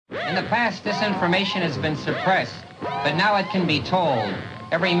In the past, this information has been suppressed, but now it can be told.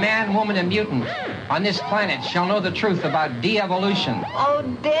 Every man, woman, and mutant on this planet shall know the truth about de-evolution. Oh,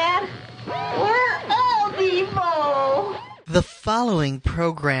 Dad, we're all Devo. The following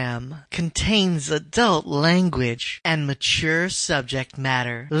program contains adult language and mature subject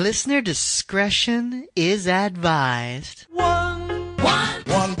matter. Listener discretion is advised. One.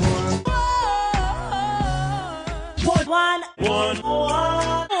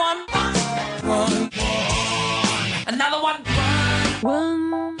 Another one. One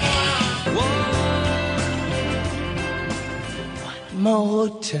more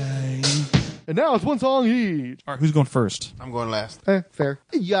time. And now it's one song each. All right, who's going first? I'm going last. Fair.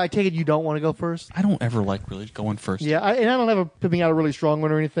 Yeah, I take it you don't want to go first? I don't ever like really going first. Yeah, and I don't have picking out a really strong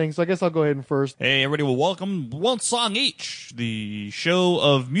one or anything, so I guess I'll go ahead and first. Hey, everybody, well, welcome One Song Each, the show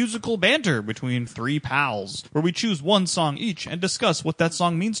of musical banter between three pals, where we choose one song each and discuss what that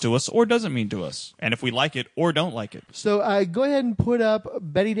song means to us or doesn't mean to us, and if we like it or don't like it. So go ahead and put up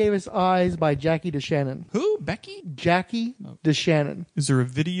Bette Davis Eyes by Jackie DeShannon. Who? Becky? Jackie DeShannon. Is there a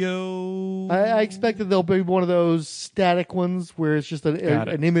video? I expect that there'll be one of those static ones where it's just an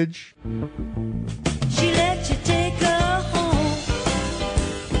image. She let you take her home.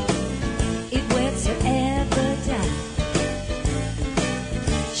 It wets her appetite.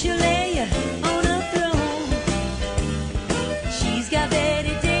 She'll lay you on a throne. She's got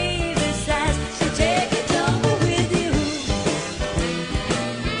Bette Davis eyes. She'll take a tumble with you.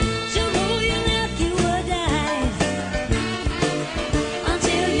 She'll roll you like you were dying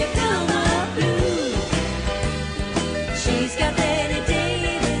until you come up blue. She's got Bette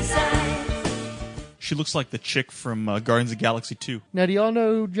Davis eyes. She looks like the chick from Guardians of the Galaxy 2. Now, do y'all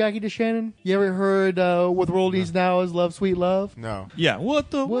know Jackie DeShannon? You ever heard What the World Needs Now is Love, Sweet Love? No. Yeah,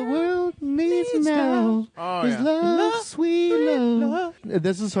 what the world needs now is love, sweet love.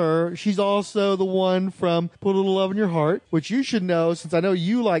 This is her. She's also the one from Put a Little Love in Your Heart, which you should know since I know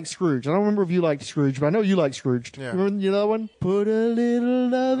you like Scrooge. I don't remember if you like Scrooge, but I know you like Scrooge. Yeah. Remember the other one? Put a little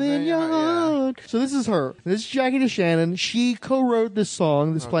love in your heart. So this is her. This is Jackie DeShannon. She co-wrote this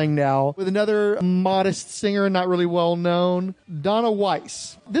song that's playing now with another modest singer, not really well known, Donna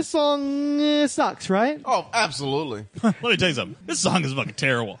Weiss. This song sucks, right? Oh, absolutely. Let me tell you something. This song is fucking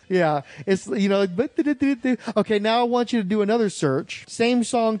terrible. Yeah, it's, okay, now I want you to do another search. Same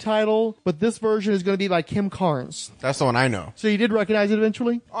song title, but this version is going to be by Kim Carnes. That's the one I know. So you did recognize it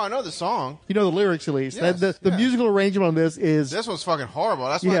eventually? Oh, I know the song. You know the lyrics at least. Yes, The musical arrangement on this is... This one's fucking horrible.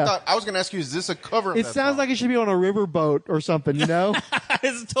 That's what I thought. I was going to ask you, is this a cover of It that sounds song? like it should be on a riverboat or something, you know?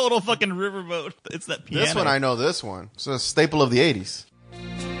 It's a total fucking riverboat. It's that piano. This one, I know this one. It's a staple of the 80s.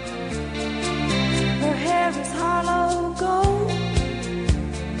 Her hair is hollow gold,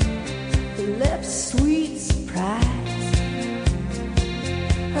 her lips sweet surprise.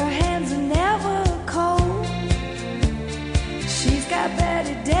 Her hands are never cold. She's got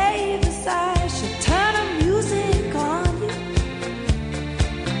Bette Davis eyes. She'll turn her music on you.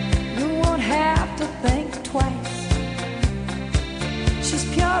 You won't have to think twice. She's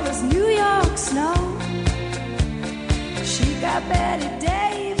pure as New York snow. She got Bette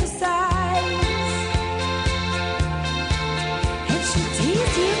Davis eyes. And she'll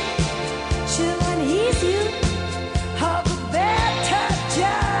tease you, she'll unease you, all the better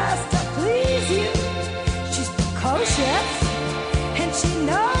just to please you. She's precocious, and she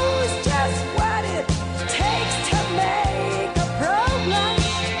knows just what it takes to make a pro blush.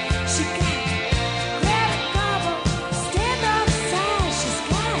 She got grab a gobble, stand off side. She's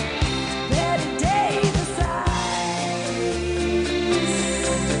got Bette Davis eyes.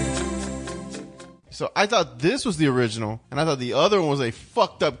 So I thought this was the original, and I thought the other one was a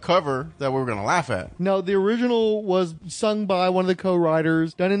fucked up cover that we were going to laugh at. No, the original was sung by one of the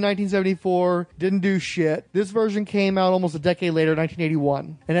co-writers, done in 1974, didn't do shit. This version came out almost a decade later,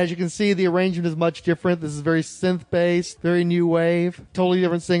 1981. And as you can see, the arrangement is much different. This is very synth-based, very new wave, totally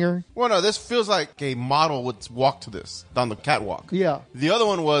different singer. Well, no, this feels like a model would walk to this on the catwalk. Yeah. The other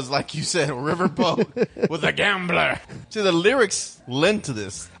one was, like you said, a riverboat with a gambler. See, the lyrics lend to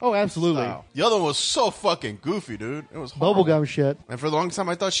this. Oh, absolutely. Style. The other one was so fucking goofy, dude. It was horrible. Bubblegum shit. And for the longest time,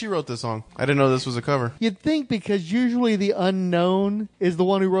 I thought she wrote this song. I didn't know this was a cover. You'd think because usually the unknown is the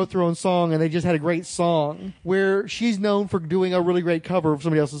one who wrote their own song and they just had a great song, where she's known for doing a really great cover of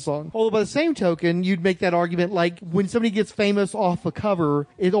somebody else's song. Although by the same token, you'd make that argument like when somebody gets famous off a cover,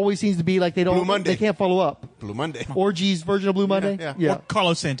 it always seems to be like they Blue Monday. they can't follow up. Blue Monday. Orgy's version of Blue Monday? Yeah. Or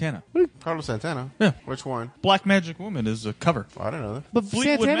Carlos Santana. Carlos Santana. Yeah. Which one? Black Magic Woman is a cover. Oh, I didn't know that. But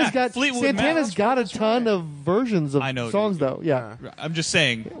Fleetwood Santana's Mac. Fleetwood Santana's Mac. got a ton of versions of I know, songs, dude. though. Yeah. I'm just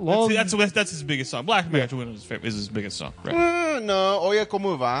saying. Long- That's his biggest song. Black Magic Woman is his biggest song. Right. No, Oye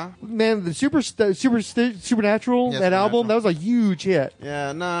Como Va. Man, the Supernatural, Yeah, that album, Supernatural. that was a huge hit.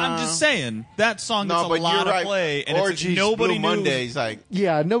 Yeah, nah. I'm just saying that song gets No, a but lot you're of right. play, and Orgies, nobody Blue knew. Mondays, like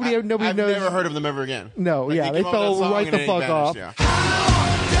Yeah, nobody I've knows. never heard of them ever again. No, Like, yeah, they came out with fell that song right and the then fuck vanished, off. Yeah.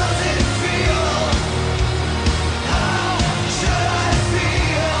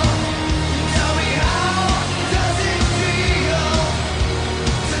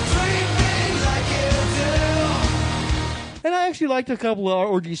 And I actually liked a couple of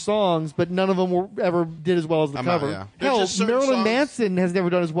Orgy songs, but none of them ever did as well as the I'm out, cover. yeah. There's Hell, just certain Marilyn songs- Manson has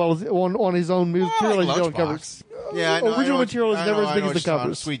never done as well as on his own material as he's done on covers. Yeah, I know, Original material is I never know, as big I as know the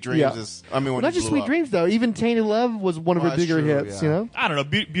covers. Sweet Dreams Yeah. is. I mean, when Not it just blew Sweet up. Dreams though. Even Tainted Love was one of her Well, that's bigger true, hits. yeah. You know. I don't know.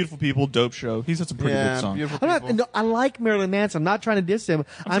 Beautiful People, dope show. He's had some pretty Yeah, good songs. beautiful I'm not. people. No, I like Marilyn Manson. I'm not trying to diss him.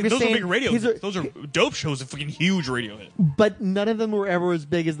 I'm just those saying are big radio. he's a- Those are dope shows. A fucking huge radio hit. but none of them were ever as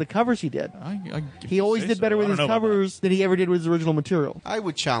big as the covers he did. He always did better with his covers than he ever did with his original material. I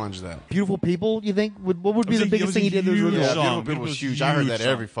would challenge that. Beautiful People, you think? What would be It the was biggest thing he did? That was huge original? Yeah, song. Beautiful It People was was huge. I heard huge that song.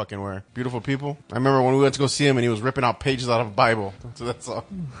 every fucking where. Beautiful People. I remember when we went to go see him and he was ripping out pages out of the Bible. So that's all.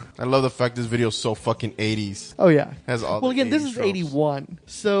 I love the fact this video is so fucking 80s. Oh yeah. Has all well, the again, this 80s is tropes. 81,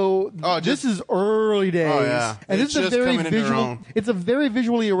 so just- this is early days. Oh, yeah. And It's this is a just very coming into their visual. own. It's a very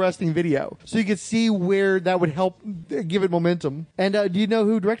visually arresting video, so you can see where that would help give it momentum. And do you know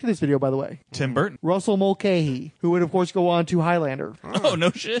who directed this video, by the way? Tim Burton. Russell Mulcahy, who would of course go on to Highlander. Oh no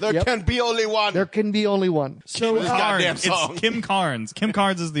shit. There Yep. can be only one. There can be only one. So, This goddamn Carnes. song. It's Kim Carnes. Kim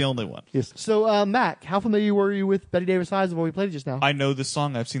Carnes is the only one. yes. So, Mac, how familiar were you with Bette Davis Eyes before we played it just now? I know this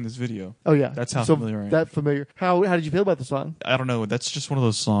song. I've seen this video. Oh yeah, That's how so familiar I am. That familiar. How did you feel about the song? I don't know. That's just one of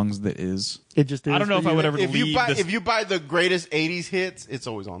those songs that is. It just is I don't know for if I you? would ever If you leave buy this. if you buy the greatest 80s hits, it's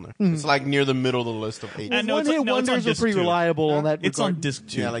always on there. Mm-hmm. It's like near the middle of the list of 80s. I know One it's like- hit no, it's on wonders are disc pretty two. reliable on that. It's regard. on disc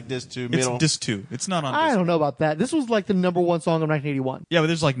 2. Yeah, like this too. It's Middle. disc 2. It's not on disc. I don't know about that. This was like the number one song of 1981. Yeah, but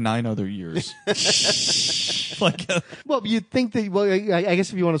there's like 9 other years. like Well, you'd think that. Well, I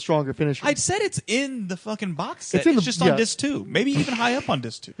guess if you want a stronger finish, I said it's in the fucking box set. It's in the- just yeah. on disc 2. Maybe even high up on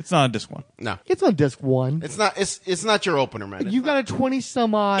disc 2. It's not on disc 1. No, it's on disc one. it's not. It's not your opener, man. You've got a 20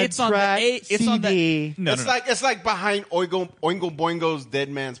 some odd It's on the track A. It's CD. on the. No, it's no, no. like behind Oingo Boingo's Dead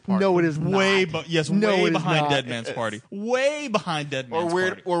Man's Party. No, it is way, not. yes, No, it way is behind not. Dead Man's Party. Way behind Dead Man's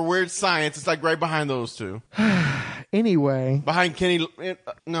Party. or Weird Science. It's like right behind those two. Anyway, Behind Kenny.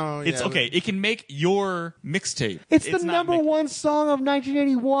 No, It's yeah. okay. It can make your mixtape. it's the not number make- one song of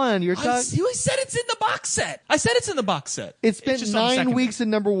 1981. You're I talking. said it's in the box set. I said it's in the box set. It spent just on the 9 second weeks in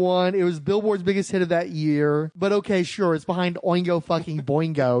number one. It was Billboard's biggest hit of that year. But okay, sure, it's behind Oingo fucking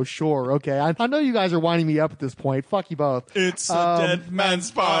Boingo. Sure, okay. I know you guys are winding me up at this point. Fuck you both. It's a dead man's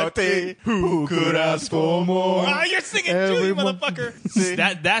party. Who could ask for more? Ah, you're singing too, you Everyone- motherfucker.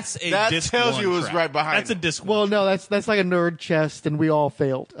 That's a That disc tells one you it was track. right behind That's a it. disc Well, one. no, that's like a nerd chest, and we all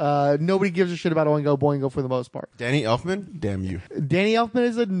failed. Nobody gives a shit about Oingo Boingo for the most part. Danny Elfman. Damn you. Danny Elfman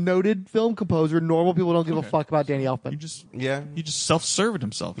is a noted film composer. Normal people don't give a fuck about Danny You Elfman. just Yeah, self-served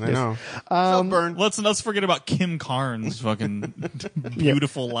himself. I know. Um, Burn. Let's forget about Kim Carnes' fucking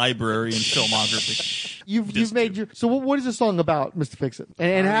beautiful library and filmography. You've made your. So what is the song about, Mr. Fixit?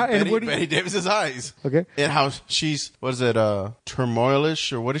 And how? And Betty, what? Do you, Betty Davis's eyes. okay. And how she's, what is it,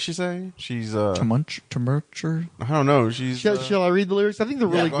 turmoilish, or what did she say? She's, Tumulture. I don't know. She's, Shall I read the lyrics? I think they're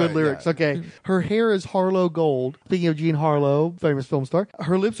really go good ahead, lyrics. yeah. Okay. Her hair is Harlow gold. Speaking of Jean Harlow, famous film star.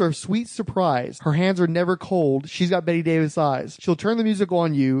 Her lips are sweet surprise. Her hands are never cold. She's got Bette Davis eyes. She'll turn the music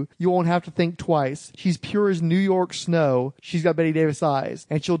on you. You won't have to think twice. She's pure as New York snow. She's got Bette Davis eyes.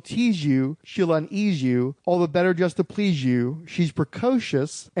 And she'll tease you. She'll unease you. All the better just to please you. She's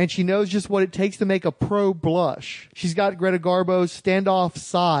precocious. And she knows just what it takes to make a pro blush. She's got Greta Garbo's standoff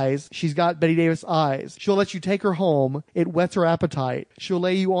size. She's got Bette Davis eyes. She'll let you take her home. It whets her appetite. She'll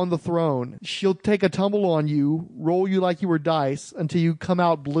lay you on the throne. She'll take a tumble on you, roll you like you were dice until you come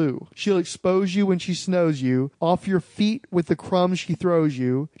out blue. She'll expose you when she snows you, off your feet with the crumbs she throws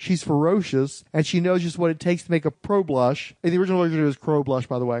you. She's ferocious, and she knows just what it takes to make a pro blush. In the original version, it was crow blush,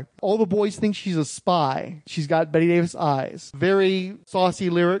 by the way. All the boys think she's a spy. eye. She's got Bette Davis eyes. Very saucy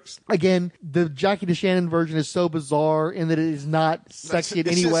lyrics. Again, the Jackie DeShannon version is so bizarre in that it is not sexy in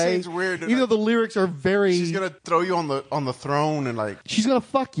any way. It's weird. Even though the lyrics are very... She's going to throw you on the throne and like... She's going to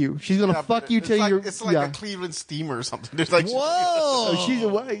fuck you. She's going to fuck you till you're... It's like a Cleveland steamer or something. There's like... Whoa!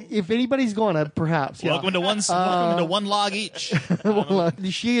 If anybody's going to, perhaps. Yeah. Welcome to one log each.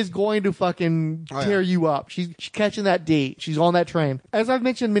 She is going to fucking tear you up. She's catching that D. She's on that train. As I've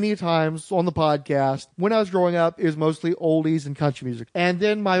mentioned many times on the podcast, when I was growing up, it was mostly oldies and country music. And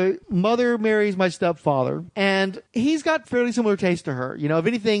then my mother marries my stepfather, and he's got fairly similar taste to her. You know, if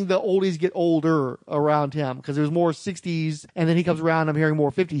anything, the oldies get older around him because it was more 60s, and then he comes around, I'm hearing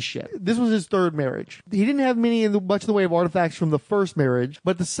more 50s shit. This was his third marriage. He didn't have much in the way of artifacts from the first marriage,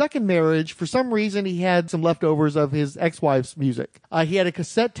 but the second marriage, for some reason, he had some leftovers of his ex-wife's music. He had a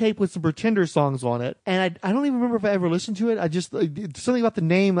cassette tape with some Pretender songs on it, and I don't even remember if I ever listened to it. I just, something about the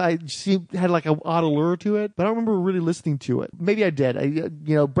name, had like an odd allure to it, but I don't remember really listening to it. Maybe I did.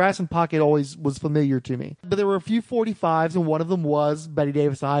 Brass and Pocket always was familiar to me. But there were a few 45s, and one of them was Bette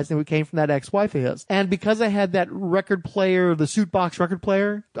Davis Eyes, and it came from that ex-wife of his. And because I had that record player, the Suitbox record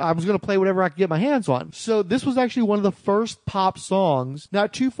player, I was going to play whatever I could get my hands on. So this was actually one of the first pop songs,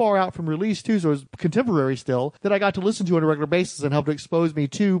 not too far out from release too, so it was contemporary still, that I got to listen to on a regular basis and helped expose me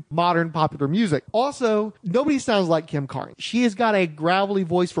to modern popular music. Also, nobody sounds like Kim Carnes. She has got a gravelly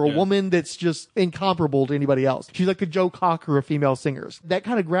voice for a woman that's just incomparable to anybody else. She's like the Joe Cocker of female singers. That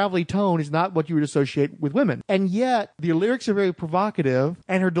kind of gravelly tone is not what you would associate with women. And yet, the lyrics are very provocative,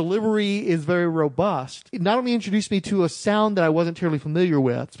 and her delivery is very robust. It not only introduced me to a sound that I wasn't terribly familiar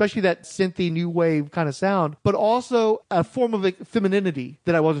with, especially that synthy new wave kind of sound, but also a form of femininity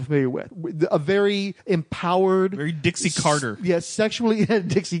that I wasn't familiar with. A very empowered... Very Dixie Carter. Sexually...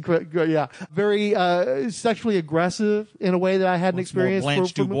 very sexually aggressive in a way that I hadn't experienced.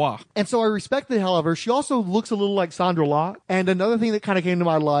 Blanche Dubois. And so I respect it, however. She also looks a little like Sandra Locke. And another thing that kind of came to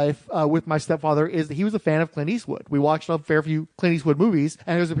my life with my stepfather is that he was a fan of Clint Eastwood. We watched a fair few Clint Eastwood movies,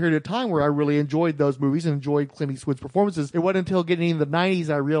 and there was a period of time where I really enjoyed those movies and enjoyed Clint Eastwood's performances. It wasn't until getting into the 90s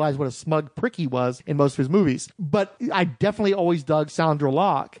I realized what a smug prick he was in most of his movies. But I definitely always dug Sandra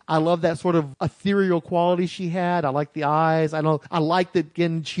Locke. I love that sort of ethereal quality she had. I like the eyes. I like that,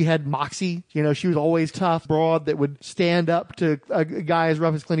 again, she had moxie. You know, she was always tough, broad, that would stand up to a guy as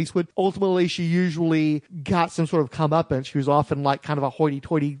rough as Clint Eastwood. Ultimately, she usually got some sort of comeuppance. She was often like kind of a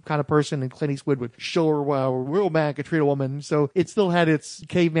hoity-toity kind of person, and Clint Eastwood would show her a real man could treat a woman. So it still had its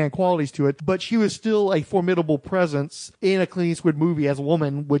caveman qualities to it, but she was still a formidable presence in a Clint Eastwood movie as a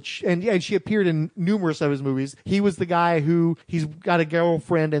woman, and she appeared in numerous of his movies. He was the guy who, he's got a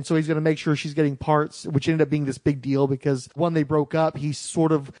girlfriend, and so he's going to make sure she's getting parts, which ended up being this big deal because when they broke up, he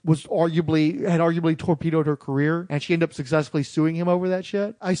sort of had arguably torpedoed her career, and she ended up successfully suing him over that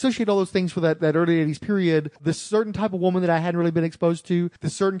shit. I associate all those things for that early 80s period, this certain type of woman that I hadn't really been exposed to,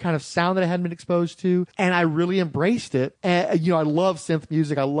 this certain kind of sound that I hadn't been exposed to, and I really embraced it. And, I love synth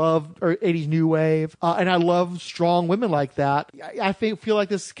music. I love 80s new wave, and I love strong women like that. I feel like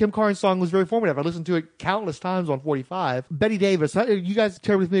this Kim Carnes song was very formative. I listened to it countless times on 45. Bette Davis. Are you guys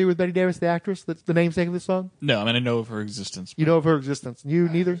terribly familiar with Bette Davis, the actress? That's the namesake of this song? No, I mean, I know of her existence. You know of her existence. You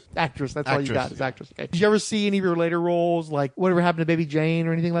neither? Actress. That's all you got is actress. Okay. Did you ever see any of her later roles, like whatever happened to Baby Jane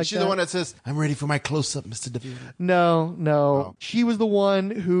or anything like that? Is she the one that says, "I'm ready for my close-up, Mr. DeVito"? No. Oh. She was the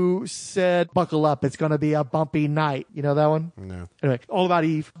one who said, "Buckle up, it's going to be a bumpy night." You know that one? No. Anyway, All About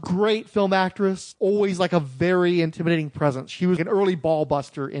Eve. Great film actress. Always like a very intimidating presence. She was an early ball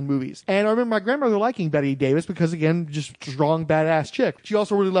buster in movies. And I remember my grandmother liking Bette Davis because, again, just strong, badass chick. She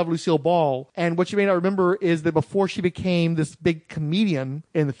also really loved Lucille Ball. And what you may not remember is that before she became this big comedian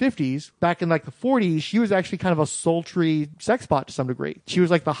in the 50s, back in like the 40s, she was actually kind of a sultry sex bot to some degree. She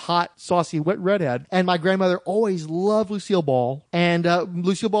was like the hot, saucy, wet redhead. And my grandmother always loved Lucille Ball. And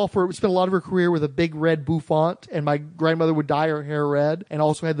Lucille Ball spent a lot of her career with a big red bouffant. And my grandmother would dye her hair red and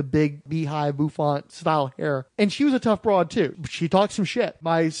also had the big beehive bouffant style hair. And she was a tough broad too. She talked some shit.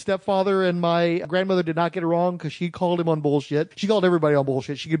 My stepfather and my grandmother did not get along because she called him on bullshit. She called everybody on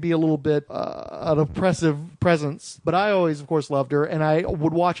bullshit. She could be a little bit an oppressive presence. But I always, of course, loved her. And I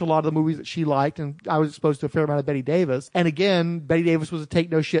would watch a lot of the movies that she liked. And I was exposed to a fair amount of Bette Davis. And again, Bette Davis was a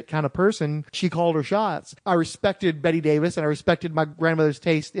take no shit kind of person. She called her shots. I respected Bette Davis and I respected my grandmother's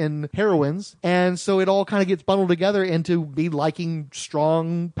taste in heroines. And so it all kind of gets bundled together into me liking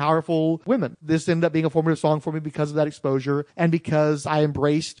strong, powerful women. This ended up being a formative song for me because of that exposure and because I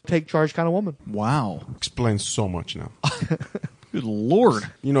embraced take charge kind of woman. Wow. Explains so much now. Good Lord.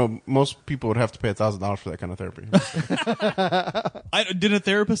 You know, most people would have to pay $1,000 for that kind of therapy. Did a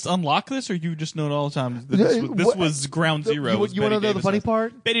therapist unlock this, or you just know it all the time? This was ground zero. You want to know the funny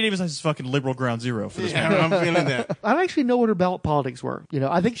part? Bette Davis Eyes is fucking liberal ground zero for this. Yeah, I'm feeling that. I don't actually know what her ballot politics were. You know,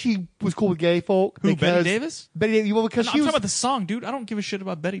 I think she was cool with gay folk. Who, because Bette Davis? Bette Davis. Well, because No, she I'm was talking about the song, dude. I don't give a shit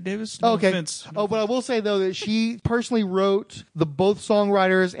about Bette Davis. No okay. offense. Oh, but I will say though that she personally wrote both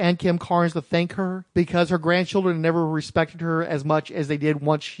songwriters and Kim Carnes to thank her because her grandchildren never respected her as much as they did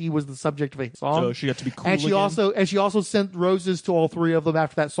once she was the subject of a song. So she got to be cool and she again? also sent roses to all three of them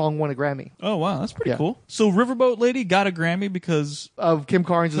after that song won a Grammy. Oh wow, that's pretty cool. So Riverboat Lady got a Grammy because of Kim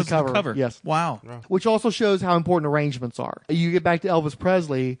Carnes' cover. Yes. Wow. Which also shows how important arrangements are. You get back to Elvis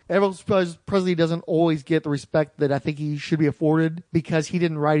Presley. Elvis Presley doesn't always get the respect that I think he should be afforded because he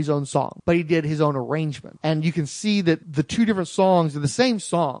didn't write his own song, but he did his own arrangement. And you can see that the two different songs are the same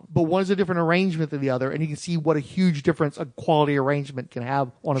song, but one is a different arrangement than the other, and you can see what a huge difference a quality arrangement can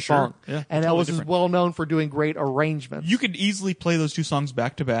have on a song. Yeah, and totally Elvis different. is well known for doing great arrangements. You could easily play those two songs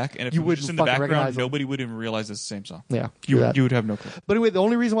back to back, and if You it was just in the wouldn't fucking background, recognize them. nobody would even realize it's the same song. Yeah, You true that. would have no clue. But anyway, the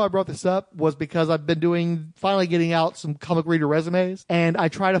only reason why I brought this up was because I've been finally getting out some comic reader resumes, and I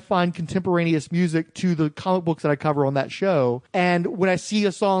try to find contemporaneous music to the comic books that I cover on that show. And when I see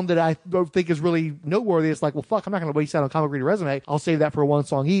a song that I think is really noteworthy, it's like, well, fuck, I'm not going to waste that on comic reader resume. I'll save that for one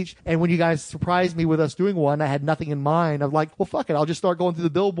song each. And when you guys surprised me with us doing one, I had nothing in mind. I'm like, well, fuck it. I'll just start going through the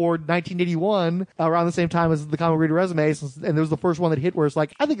Billboard 1981 around the same time as the comic reader resumes. And there was the first one that hit where it's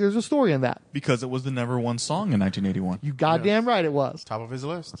like, I think there's a story in that. Because it was the number one song in 1981. You goddamn right it was. Top of his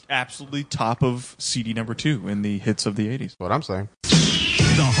list. Absolutely top of CD number 2 in the hits of the 80s. That's what I'm saying.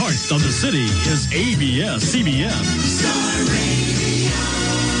 The heart of the city is ABS-CBS.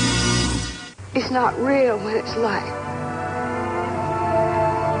 It's not real when it's light.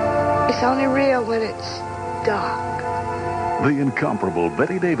 It's only real when it's dark. The incomparable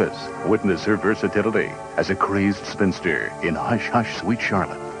Bette Davis. Witness her versatility as a crazed spinster in Hush Hush Sweet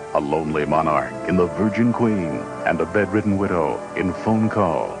Charlotte, a lonely monarch in The Virgin Queen, and a bedridden widow in Phone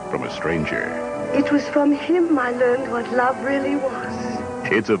Call from a Stranger. It was from him I learned what love really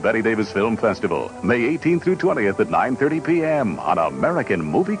was. It's a Bette Davis Film Festival, May 18th through 20th at 9:30 p.m. on American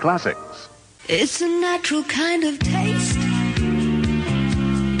Movie Classics. It's a natural kind of taste.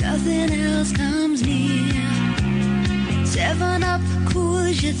 Nothing else comes near. 7-Up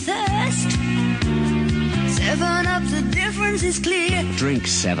cools your thirst. 7-Up, the difference is clear. Drink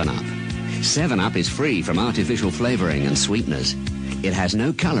 7-Up. 7-Up is free from artificial flavoring and sweeteners. It has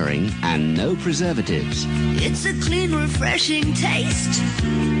no coloring and no preservatives. It's a clean, refreshing taste.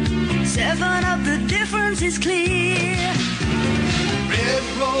 7-Up, the difference is clear. Red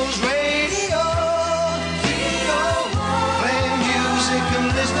Rose Radio, playing music and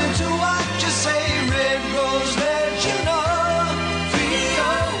listening to what you say. Red Rose, let you know.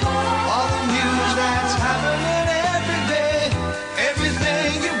 All the news that's happening every day,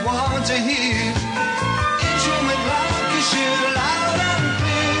 everything you want to hear. Instrument like you should, loud and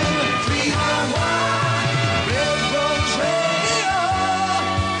clear. 301, Red Rose Radio.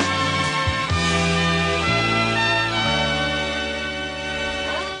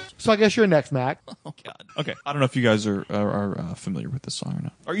 So I guess you're next, Mac. Oh, God. Okay. I don't know if you guys are familiar with this song or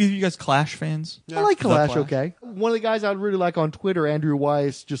not. Are you guys Clash fans? I like Is that Clash, okay. One of the guys I really like on Twitter, Andrew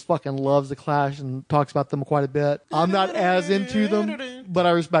Weiss, just fucking loves the Clash and talks about them quite a bit. I'm not as into them, but I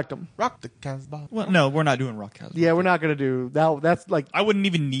respect them. Rock the Casbah. Well, no, we're not doing Rock Casbah. Yeah, we're not going to do that. That's like... I wouldn't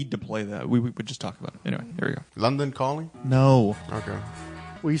even need to play that. We would just talk about it. Anyway, here we go. London Calling? No. Okay.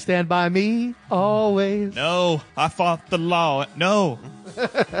 Will you stand by me? Always. No. I fought the law. No.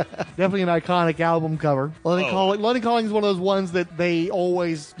 Definitely an iconic album cover. London Calling is one of those ones that they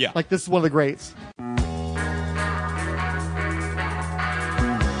always... Yeah. Like, this is one of the greats.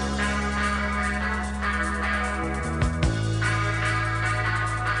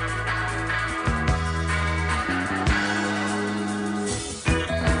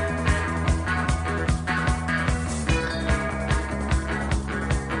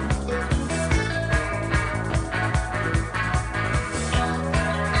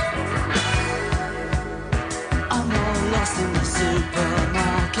 I'm all lost in the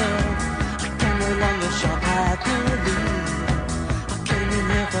supermarket. I can no longer shop happily. I came in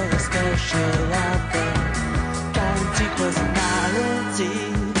here for a special offer, guaranteed personality.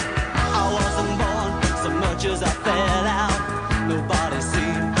 I wasn't born so much as I fell out. Nobody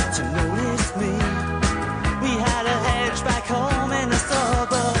seemed to notice me. We had a hedge back home in the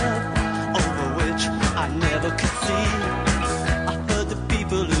suburb, over which I never could see. I heard the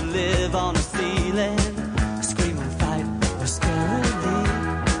people who live on the ceiling scream and fight whisperily.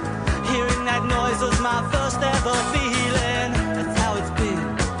 Hearing that noise was my first ever feeling.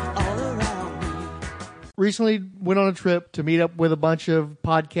 recently went on a trip to meet up with a bunch of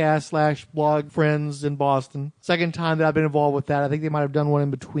podcast/blog friends in Boston. Second time that I've been involved with that. I think they might have done one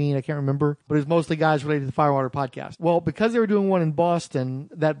in between. I can't remember. But it was mostly guys related to the Firewater podcast. Well, because they were doing one in Boston,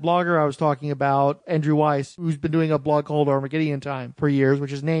 that blogger I was talking about, Andrew Weiss, who's been doing a blog called Armageddon Time for years,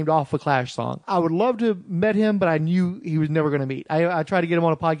 which is named off a Clash song. I would love to have met him, but I knew he was never going to meet. I tried to get him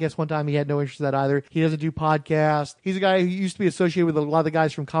on a podcast one time. He had no interest in that either. He doesn't do podcasts. He's a guy who used to be associated with a lot of the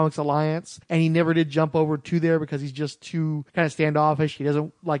guys from Comics Alliance, and he never did jump over to there because he's just too kind of standoffish. He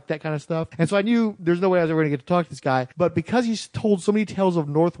doesn't like that kind of stuff. And so I knew there's no way I was ever going to get to talk to this guy. But because he's told so many tales of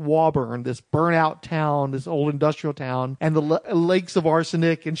North Woburn, this burnout town, this old industrial town, and the lakes of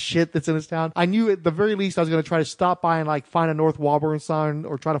arsenic and shit that's in this town, I knew at the very least I was going to try to stop by and like find a North Woburn sign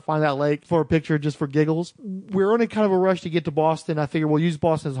or try to find that lake for a picture just for giggles. We're in a kind of a rush to get to Boston. I figure we'll use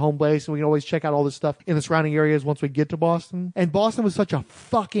Boston as home base and we can always check out all this stuff in the surrounding areas once we get to Boston. And Boston was such a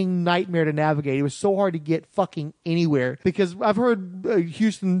fucking nightmare to navigate. It was so hard to get fucking anywhere because I've heard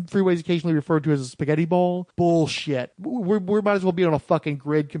Houston freeways occasionally referred to as a spaghetti bowl. Bullshit. We might as well be on a fucking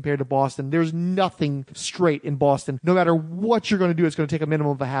grid compared to Boston. There's nothing straight in Boston. No matter what you're going to do, it's going to take a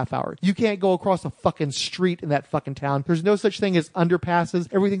minimum of a half hour. You can't go across a fucking street in that fucking town. There's no such thing as underpasses.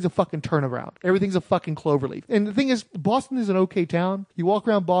 Everything's a fucking turnaround. Everything's a fucking cloverleaf. And the thing is, Boston is an okay town. You walk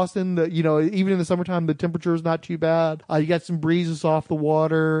around Boston, even in the summertime, the temperature is not too bad. You got some breezes off the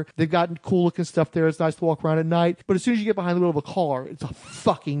water. They've got cool looking stuff there. It's nice to walk around at night. But as soon as you get behind the wheel of a car, it's a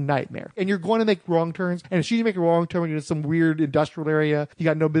fucking nightmare. And you're going to make wrong turns. And as soon as you make a wrong turn, you're in some weird industrial area you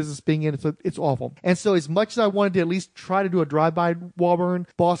got no business being in. It's awful. And so as much as I wanted to at least try to do a drive-by Woburn,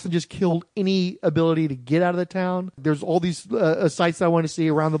 Boston just killed any ability to get out of the town. There's all these sites that I wanted to see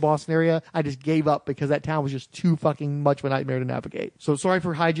around the Boston area. I just gave up because that town was just too fucking much of a nightmare to navigate. So sorry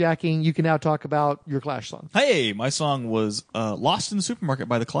for hijacking. You can now talk about your Clash song. Hey, my song was Lost in the Supermarket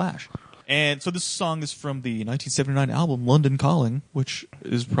by The Clash. And so this song is from the 1979 album London Calling, which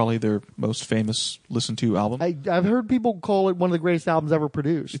is probably their most famous listened to album. I've heard people call it one of the greatest albums ever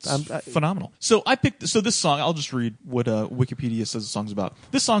produced. It's phenomenal. So this song, I'll just read what Wikipedia says the song's about.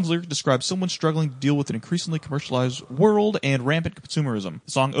 This song's lyric describes someone struggling to deal with an increasingly commercialized world and rampant consumerism.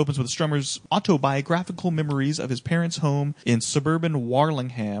 The song opens with the strummer's autobiographical memories of his parents' home in suburban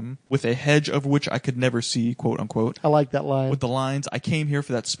Warlingham with a hedge over which I could never see, quote unquote. I like that line. With the lines, I came here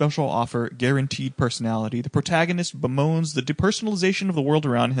for that special offer, guaranteed personality. The protagonist bemoans the depersonalization of the world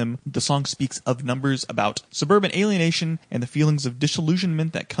around him. The song speaks of numbers about suburban alienation and the feelings of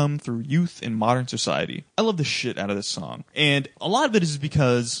disillusionment that come through youth in modern society. I love the shit out of this song. And a lot of it is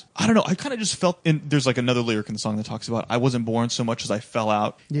because, I don't know, I kind of just felt, there's like another lyric in the song that talks about I wasn't born so much as I fell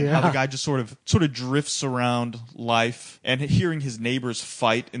out. Yeah. And how the guy just sort of drifts around life, and hearing his neighbors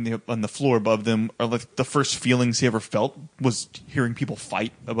fight on the floor above them are like the first feelings he ever felt was hearing people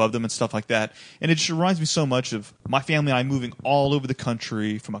fight above them and stuff like that. And it just reminds me so much of my family and I moving all over the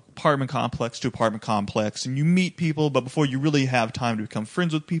country from apartment complex to apartment complex, and you meet people, but before you really have time to become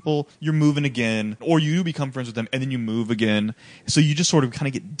friends with people, you're moving again, or you do become friends with them and then you move again. So you just sort of kind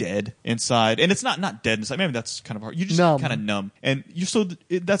of get dead inside. And it's not dead inside. Maybe that's kind of hard. You just kind of numb. And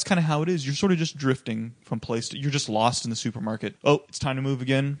that's kind of how it is. You're sort of just drifting from place to, you're just lost in the supermarket. Oh, it's time to move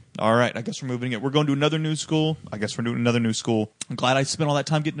again. All right, I guess we're moving again. We're going to another new school. I guess we're doing another new school. I'm glad I spent all that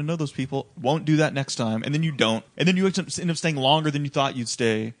time getting to know those people. Won't do that next time. And then you don't. And then you end up staying longer than you thought you'd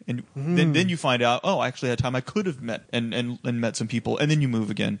stay. And then you find out, oh, I actually had time I could have met and met some people. And then you move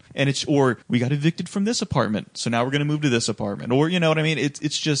again. And or we got evicted from this apartment, so now we're going to move to this apartment. Or, you know what I mean?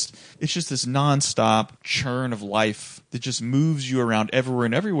 It's just this nonstop churn of life that just moves you around everywhere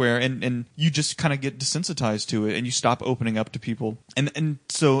and everywhere. And you just kind of get desensitized to it and you stop opening up to people. And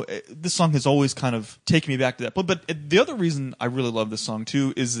so this song has always kind of taken me back to that. But the other reason I really love this song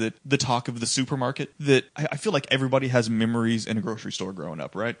too is that the talk of the supermarket, that I feel like everybody has memories in a grocery store growing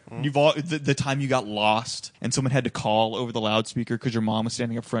up, right? Mm-hmm. You've all the time you got lost and someone had to call over the loudspeaker because your mom was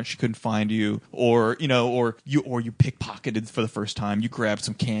standing up front, she couldn't find you, or you pickpocketed for the first time, you grabbed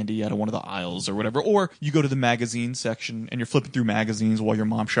some candy out of one of the aisles or whatever, or you go to the magazine section and you're flipping through magazines while your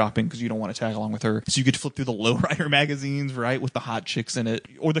mom's shopping because you don't want to tag along with her, so you get to flip through the lowrider magazines, right, with the hot chicks in it,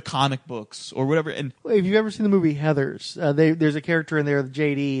 or the comic books or whatever. And if you've ever seen the movie Heathers, there's a character in there,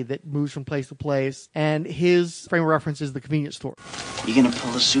 JD, that moves from place to place, and his frame of reference is the convenience store. You gonna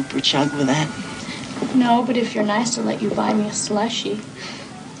pull a super chug with that? No, but if you're nice, I'll let you buy me a slushie.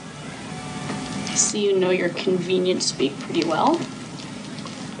 So you know your convenience speak pretty well.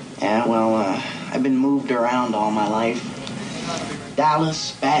 Yeah, well, I've been moved around all my life.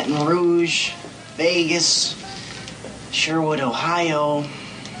 Dallas, Baton Rouge, Vegas, Sherwood, Ohio.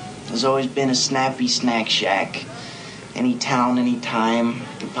 There's always been a snappy snack shack Any town, any time.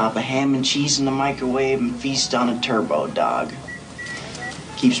 Can pop a ham and cheese in the microwave and feast on a turbo dog.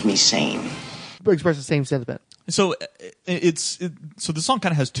 Keeps me sane. Express the same sentiment. So so the song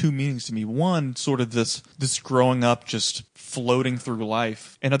kind of has two meanings to me. One, sort of this growing up, just floating through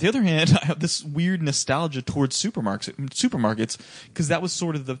life, and on the other hand, I have this weird nostalgia towards supermarkets, because that was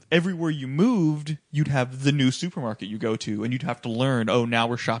sort of everywhere you moved, you'd have the new supermarket you go to, and you'd have to learn. Oh, now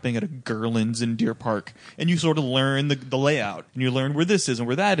we're shopping at a Gerland's in Deer Park, and you sort of learn the layout, and you learn where this is and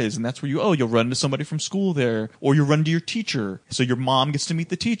where that is, and that's where you'll run into somebody from school there, or you run into your teacher, so your mom gets to meet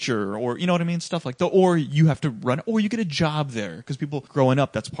the teacher, or you know what I mean, stuff like that, or you have to run, or you get a job there, because people growing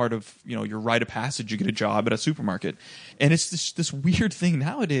up, that's part of your rite of passage. You get a job at a supermarket, and it's this weird thing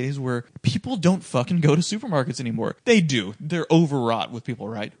nowadays where people don't fucking go to supermarkets anymore. They do. They're overwrought with people,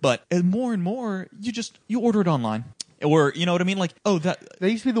 right? But more and more, you order it online. Or, you know what I mean? Like, that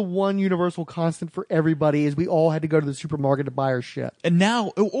used to be the one universal constant for everybody is we all had to go to the supermarket to buy our shit. And now,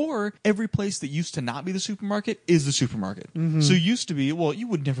 or every place that used to not be the supermarket is the supermarket. Mm-hmm. So it used to be, you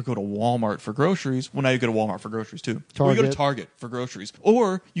would never go to Walmart for groceries. Well, now you go to Walmart for groceries too. Target. Or you go to Target for groceries.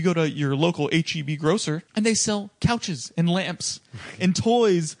 Or you go to your local H-E-B grocer and they sell couches and lamps and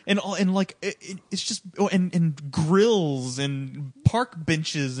toys and it's just, and grills and park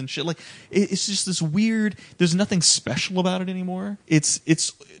benches and shit. Like, it's just this weird, there's nothing special about it anymore. It's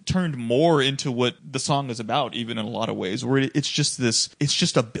turned more into what the song is about, even in a lot of ways, where it's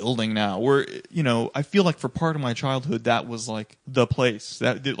just a building now, where I feel like for part of my childhood that was like the place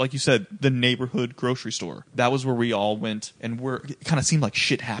that, like you said, the neighborhood grocery store. That was where we all went, and it kind of seemed like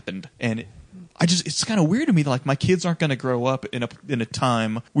shit happened, and it's kind of weird to me that like my kids aren't going to grow up in a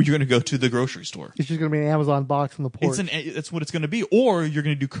time where you're going to go to the grocery store. It's just going to be an Amazon box on the porch. That's what it's going to be. Or you're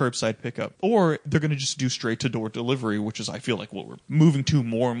going to do curbside pickup. Or they're going to just do straight to door delivery, which is, I feel like, what we're moving to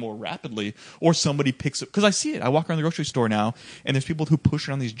more and more rapidly. Or somebody picks up, because I see it. I walk around the grocery store now, and there's people who push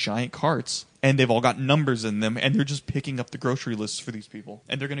it on these giant carts. And they've all got numbers in them, and they're just picking up the grocery lists for these people.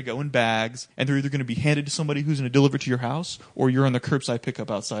 And they're going to go in bags, and they're either going to be handed to somebody who's going to deliver it to your house, or you're on the curbside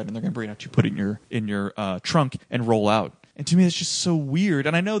pickup outside, and they're going to bring it out to you, put it in your trunk, and roll out. And to me, it's just so weird.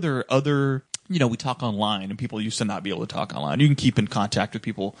 And I know there are other... we talk online, and people used to not be able to talk online. You can keep in contact with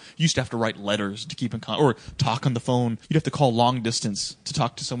people. You used to have to write letters to keep in contact, or talk on the phone. You'd have to call long distance to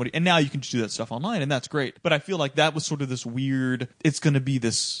talk to somebody. And now you can just do that stuff online, and that's great. But I feel like that was sort of this weird, it's going to be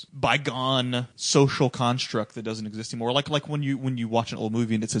this bygone social construct that doesn't exist anymore. Like when you watch an old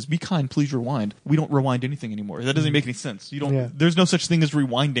movie and it says, "Be kind, please rewind." We don't rewind anything anymore. That doesn't make any sense. There's no such thing as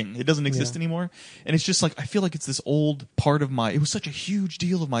rewinding. It doesn't exist anymore. And it's just like, I feel like it's this old part of it was such a huge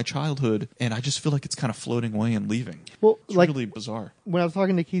deal of my childhood, and I just feel like it's kind of floating away and leaving. Well, it's really bizarre. When I was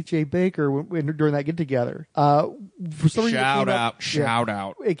talking to Keith J. Baker during that get-together, for some reason... Shout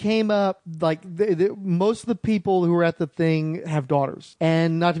out. It came up, like, most of the people who were at the thing have daughters.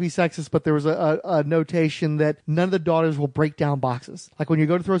 And not to be sexist, but there was a notation that none of the daughters will break down boxes. Like, when you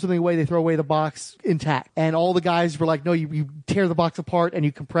go to throw something away, they throw away the box intact. And all the guys were like, no, you tear the box apart and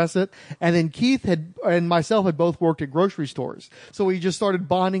you compress it. And then Keith and myself had both worked at grocery stores. So we just started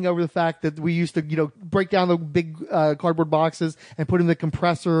bonding over the fact that we used to break down the big cardboard boxes and put in the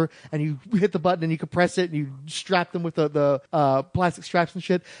compressor, and you hit the button and you compress it and you strap them with the plastic straps and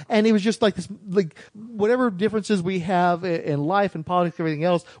shit. And it was just like this, like, whatever differences we have in life and politics and everything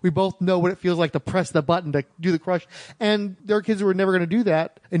else, we both know what it feels like to press the button to do the crush. And there are kids who are never going to do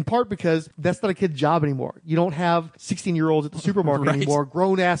that, in part because that's not a kid's job anymore. You don't have 16-year-olds at the supermarket right. anymore.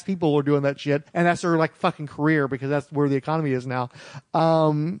 Grown-ass people are doing that shit, and that's their like fucking career, because that's where the economy is now.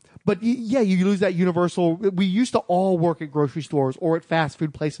 But yeah, you lose that universal. We used to all work at grocery stores or at fast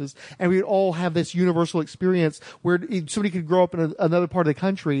food places, and we'd all have this universal experience where somebody could grow up in another part of the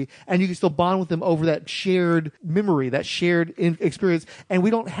country, and you can still bond with them over that shared memory, that shared experience. And we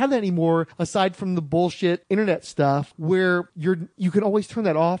don't have that anymore, aside from the bullshit internet stuff, where you can always turn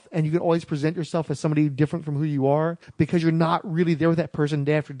that off, and you can always present yourself as somebody different from who you are, because you're not really there with that person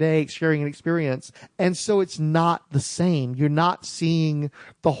day after day, sharing an experience. And so it's not the same. You're not seeing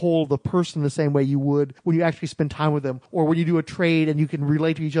the person the same way you would when you actually spend time with them, or when you do a trade and you can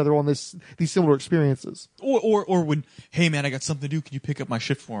relate to each other on these similar experiences. Or when, hey man, I got something to do, can you pick up my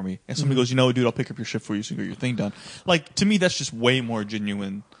shift for me? And somebody goes, dude, I'll pick up your shift for you so you can get your thing done. Like, to me, that's just way more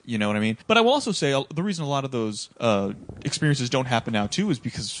genuine. You know what I mean? But I will also say the reason a lot of those experiences don't happen now too is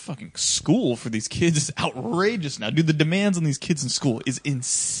because fucking school for these kids is outrageous now. Dude, the demands on these kids in school is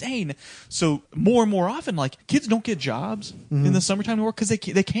insane. So more and more often, like, kids don't get jobs in the summertime anymore because they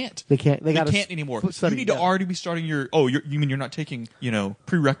can't. can't. They can't anymore. You need to already be starting your. Oh, you mean you're not taking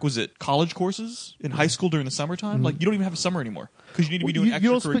prerequisite college courses in high school during the summertime? Mm-hmm. Like you don't even have a summer anymore because you need to be doing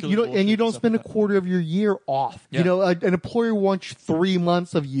extracurricular. And you don't spend a quarter of your year off. Yeah. An employer wants 3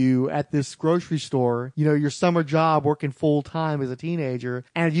 months of you at this grocery store. Your summer job working full time as a teenager,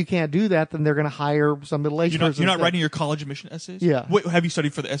 and if you can't do that, then they're going to hire some middle-aged person. You're not writing your college admission essays. Yeah. Wait, have you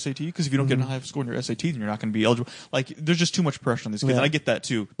studied for the SAT? Because if you don't get a high score in your SAT, then you're not going to be eligible. Like, there's just too much pressure on these kids. Yeah. And I get that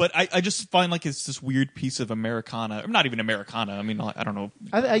too. But I just find like it's this weird piece of Americana. Not even Americana. I mean, I don't know.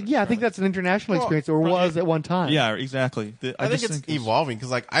 I think that's an international experience, or was at one time. Yeah, exactly. I think it's evolving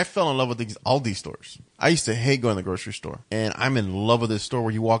because, like, I fell in love with these Aldi stores. I used to hate going to the grocery store, and I'm in love with this store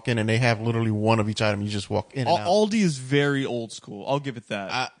where you walk in and they have literally one of each item. You just walk in. And out. Aldi is very old school. I'll give it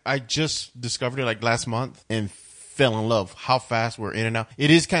that. I just discovered it like last month and fell in love. How fast we're in and out.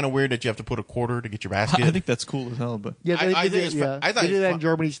 It is kind of weird that you have to put a quarter to get your basket. I think that's cool as hell. But yeah, they do that in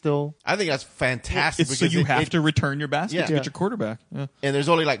Germany still. I think that's fantastic. So you have to return your basket to get your quarter back. Yeah. And there's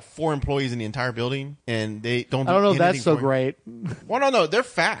only like 4 employees in the entire building, and they don't. I don't know if that's so great. Well, no, they're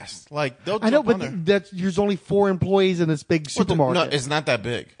fast. Like they'll. I know, but there's only 4 employees in this big supermarket. No, it's not that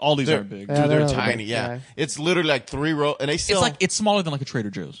big. All these are big. Dude, they're tiny. Yeah, it's literally like 3 rows, and they sell. It's smaller than like a Trader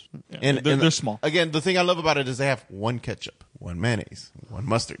Joe's. Yeah. And they're small. Again, the thing I love about it is they have 1 ketchup, 1 mayonnaise, 1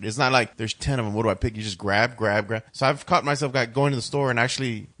 mustard. It's not like there's 10 of them. What do I pick? You just grab. So I've caught myself going to the store and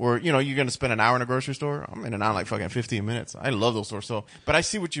actually, where you're going to spend an hour in a grocery store. I'm in and out in like fucking 15 minutes. I love those stores. So, but I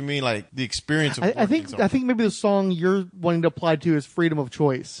see what you mean, like the experience of. I think maybe the song you're wanting to apply to is freedom of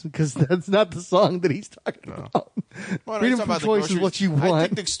choice, because that's not the song that he's talking about. Well, freedom of choice is what you want. I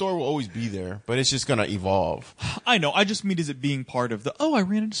think the store will always be there, but it's just going to evolve. I know. I just mean, is it being part of the? Oh, I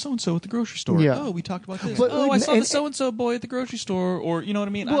ran into so and so at the grocery store. Yeah. Oh, we talked about this. But, I saw the so and so boy at the grocery store, or you know what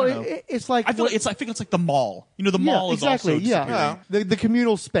I mean? Well, I don't know. it's like I think it's like the mall. The mall is also the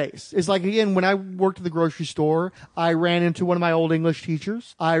communal space. It's like, again, when I worked at the grocery store, I ran into one of my old English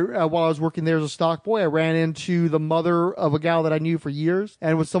teachers. While I was working there as a stock boy, I ran into the mother of a gal that I knew for years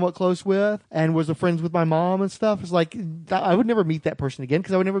and was somewhat close with, and was friends with my mom and stuff. It's like I would never meet that person again,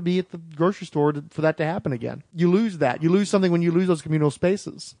 because I would never be at the grocery store for that to happen again. You lose that. You lose something when you lose those communal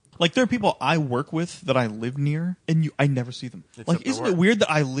spaces. Like, there are people I work with that I live near, and I never see them. Like, isn't it weird that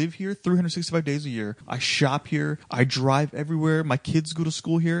I live here 365 days a year? I shop here. I drive everywhere. My kids go to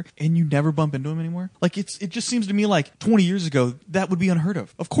school here, and you never bump into them anymore? Like, it just seems to me like 20 years ago, that would be unheard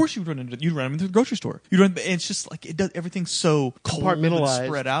of. Of course you'd run them into the grocery store. And it's just like, it does everything's so cold and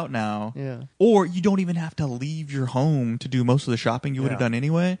spread out now. Yeah. Or you don't even have to leave your home to do most of the shopping you would have done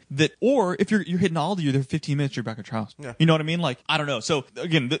anyway. Or if you're hitting Aldi, you're there 15 minutes, you're back at your house. Yeah. You know what I mean? Like, I don't know. So,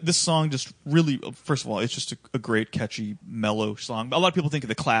 again, this song just really, first of all, it's just a great, catchy, mellow song. A lot of people think of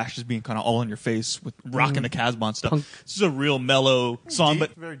The Clash as being kind of all in your face with rocking the Casbah and stuff. This is a real mellow song,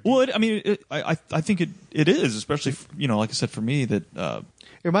 but I mean, I think it is, especially, like I said, for me, that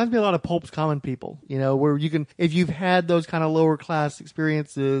it reminds me a lot of Pulp's Common People, where you can, if you've had those kind of lower class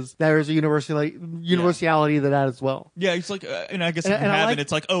experiences, there is a universality to that as well. Yeah, it's like, and I guess if you haven't,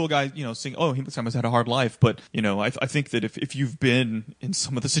 it's like, oh, a guy, sing, oh, he must had a hard life, but I think that if you've been in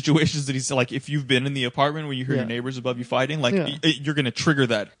some of the situations that he's like, if you've been in the apartment where you hear your neighbors above you fighting, like you're going to trigger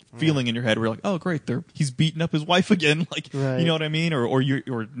that feeling in your head where you're like, oh, great, he's beating up his wife again, like you know what I mean, or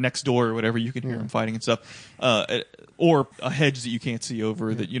you're next door or whatever, you can hear him fighting and stuff, or a hedge that you can't see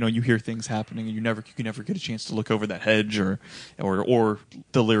over. That you hear things happening and you can never get a chance to look over that hedge or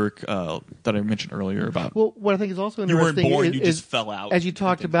the lyric that I mentioned earlier about. Well, what I think is also you interesting weren't born, is, you just fell out. As you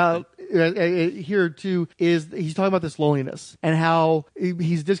talked about here too, is he's talking about this loneliness and how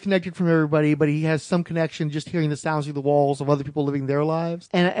he's disconnected from everybody, but he has some connection just hearing the sounds through the walls of other people living their lives.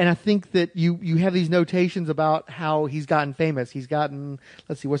 And I think that you have these notations about how he's gotten famous. He's gotten,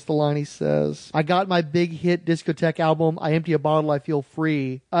 let's see, what's the line he says? I got my big hit discotheque album. I empty a bottle. I feel free.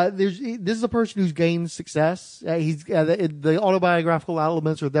 This is a person who's gained success. The autobiographical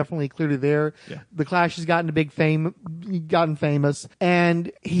elements are definitely clearly there. Yeah. The Clash has gotten famous,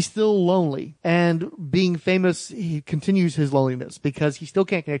 and he's still lonely. And being famous, he continues his loneliness because he still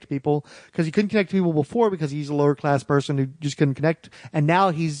can't connect to people, because he couldn't connect to people before because he's a lower class person who just couldn't connect. And now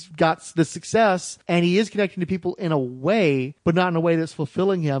he's got the success, and he is connecting to people in a way, but not in a way that's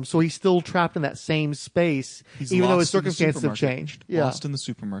fulfilling him. So he's still trapped in that same space, even though his circumstances have changed. Yeah. Lost in the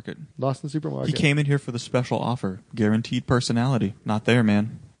supermarket. Lost in the supermarket. He came in here for the special offer. Guaranteed personality. Not there,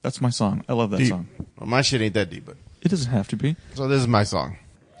 man. That's my song. I love that song. Well, my shit ain't that deep, but it doesn't have to be. So this is my song.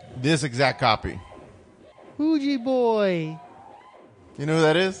 This exact copy. Fuji Boy. You know who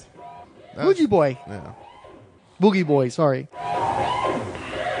that is? Fuji Boy. Yeah. Boogie Boy, sorry. Have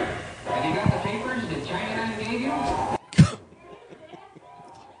you got the papers? Did China not engage you?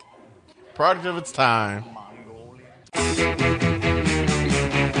 product of its time. They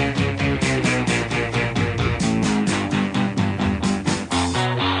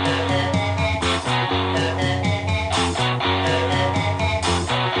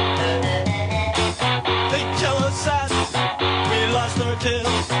tell us that we lost our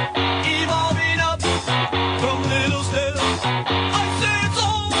tails, evolving up from little snails. I say it's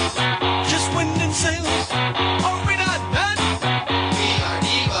all just wind and sails. Are we not men? We are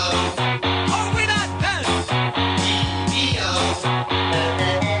Devo. Are we not men? Devo.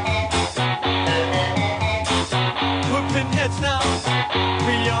 We're pinheads now.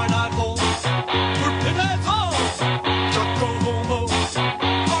 We are not old. We're pinheads all. Jocko Homo.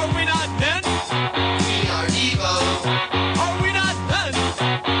 Are we not men? We are Devo. Are we not men?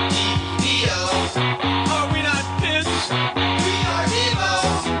 Devo. Are we not pins? We are Devo.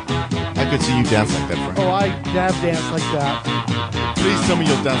 I could see you dance like that, Frank. Oh, I have danced like that. Please tell me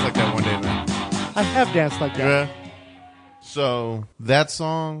you'll dance like that one day, man. I have danced like that. Yeah. So that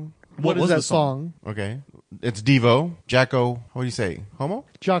song. What is was that the song? song? Okay, it's Devo, Jocko. What do you say? Homo?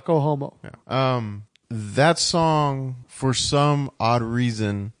 Jocko Homo. Yeah. That song, for some odd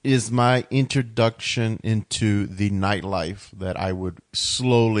reason, is my introduction into the nightlife that I would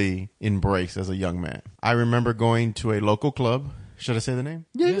slowly embrace as a young man. I remember going to a local club. Should I say the name?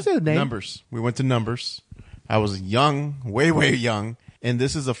 Yeah, you can say the name. Numbers. We went to Numbers. I was young, way, way young. And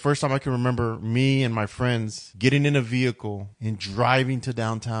this is the first time I can remember me and my friends getting in a vehicle and driving to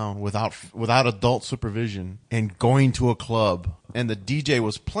downtown without adult supervision and going to a club. And the DJ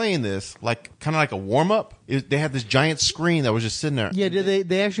was playing this like kind of like a warm up. They had this giant screen that was just sitting there. Yeah,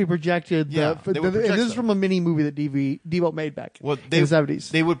 they actually projected. Yeah, they would project and this is stuff. from a mini movie that Devo made back in the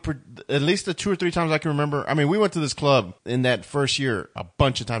 70s. They would at least the 2 or 3 times I can remember. I mean, we went to this club in that first year a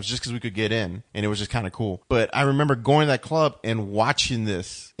bunch of times just because we could get in, and it was just kind of cool. But I remember going to that club and watching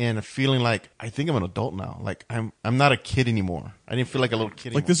this and feeling like I think I'm an adult now. Like I'm not a kid anymore. I didn't feel like a little kid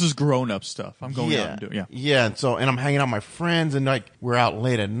anymore. Like this is grown up stuff. I'm going out and doing. Yeah. Yeah, and I'm hanging out with my friends, and like we're out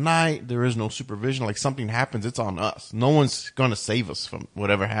late at night. There is no supervision. Like something happens, it's on us. No one's gonna save us from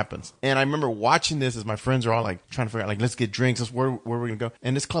whatever happens. And I remember watching this as my friends are all like trying to figure out like let's get drinks. Where we're gonna go.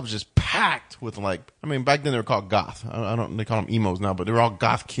 And this club's just packed with like I mean back then they were called goth. I don't they call them emos now, but they were all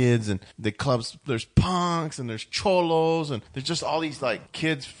goth kids. And the clubs there's punks and there's cholos and there's just all these like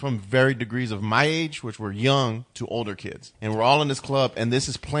kids from varied degrees of my age, which were young to older kids. And we're all in this club, and this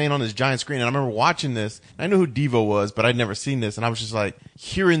is playing on this giant screen. And I remember watching this. I knew who Devo was, but I'd never seen this. And I was just like,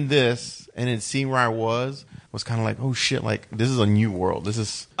 hearing this and then seeing where I was kind of like, oh shit, like this is a new world. This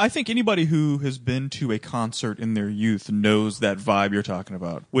is. I think anybody who has been to a concert in their youth knows that vibe you're talking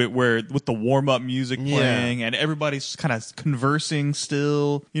about, where with the warm up music playing and everybody's kind of conversing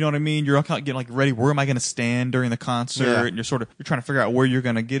still. You know what I mean? You're all kind of getting like ready. Where am I going to stand during the concert? Yeah. And you're trying to figure out where you're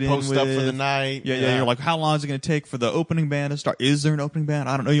going to get Post in with. up for the night. Yeah. You're like, how long is it going to take for the opening band to start? Is there an opening band?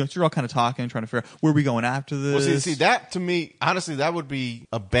 I don't know. You're all kind of talking, trying to figure out where are we going after this. Well, see, that to me, honestly, that would be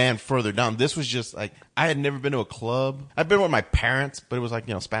a band further down. This was just like I had never been to a club. I've been with my parents, but it was like,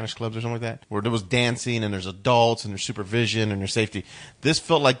 Spanish clubs or something like that, where there was dancing and there's adults and there's supervision and there's safety. This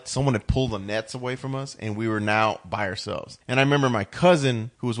felt like someone had pulled the nets away from us and we were now by ourselves. And I remember my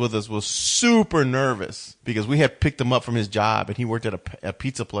cousin who was with us was super nervous because we had picked him up from his job and he worked at a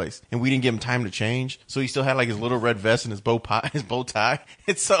pizza place and we didn't give him time to change. So he still had like his little red vest and his bow tie.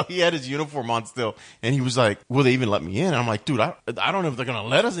 And so he had his uniform on still. And he was like, will they even let me in? And I'm like, dude, I don't know if they're going to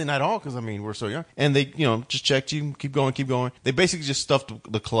let us in at all because, I mean, we're so young. And they, just checked you, keep going. They basically just stuffed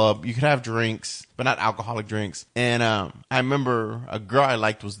the club. You could have drinks, but not alcoholic drinks. And I remember a girl I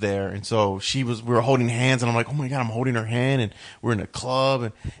liked was there. And so we were holding hands and I'm like, oh my God, I'm holding her hand and we're in a club.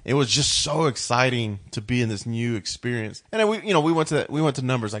 And it was just so exciting to be in this new experience. And then we went to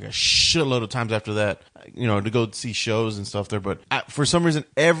Numbers like a shitload of times after that, to go see shows and stuff there. But for some reason,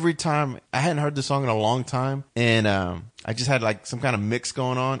 every time I hadn't heard this song in a long time. And, I just had like some kind of mix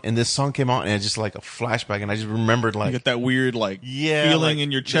going on and this song came out and it's just like a flashback and I just remembered like you get that weird feeling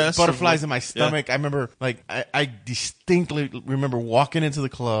in your chest, butterflies in my stomach. I remember like I distinctly remember walking into the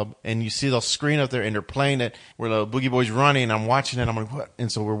club and you see the screen up there and they're playing it where the Boogie Boys running and I'm watching it. I'm like, what?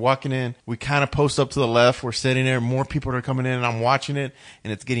 And so we're walking in, we kind of post up to the left, we're sitting there, more people are coming in and I'm watching it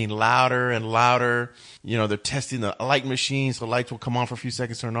and it's getting louder and louder. They're testing the light machines, so lights will come on for a few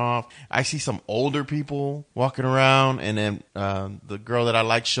seconds, turn off. I see some older people walking around and then the girl that I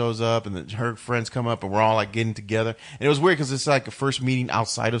like shows up and her friends come up and we're all like getting together. And it was weird because it's like a first meeting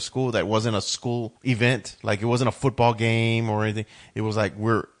outside of school that wasn't a school event. Like it wasn't a football game or anything. It was like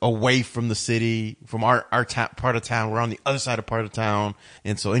we're away from the city, from our part of town. We're on the other side of part of town.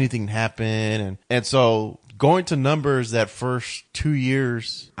 And so anything can happen. And so going to Numbers that first 2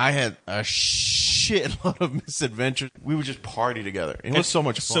 years, I had a shitload of misadventures. We would just party together. It was so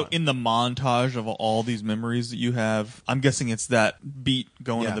much fun. So in the montage of all these memories that you have, I'm guessing it's that beat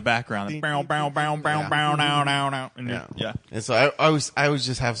going in the background. Bow, bow, bow, bow, bow, now, now, now. Yeah. And so I always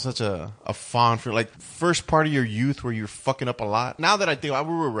just have such a fond for like first part of your youth where you're fucking up a lot. Now that I think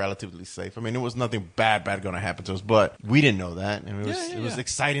we were relatively safe. I mean, there was nothing bad going to happen to us, but we didn't know that. And it was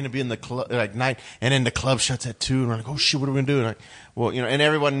exciting to be in the club like night, and then the club shuts at 2 and we're like, oh shit, what are we gonna do? And like, well, you know, and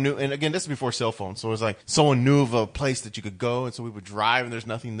everyone knew, and again, this is before cell phones, so it was like someone knew of a place that you could go, and so we would drive and there's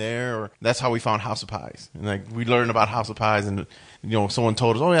nothing there, or that's how we found House of Pies. And like we learned about House of Pies, and you know, someone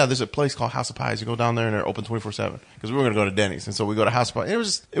told us, oh yeah, there's a place called House of Pies. You go down there and they're open 24/7, because we were gonna go to Denny's, and so we go to House of Pies. And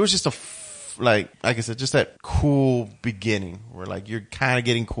it was just like I said, just that cool beginning where like you're kind of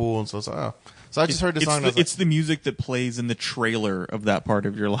getting cool, and so it's like, oh. So I just heard the song. It's the music that plays in the trailer of that part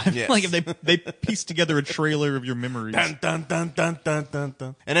of your life. Yes. Like if they piece together a trailer of your memories. Dun, dun, dun, dun, dun, dun,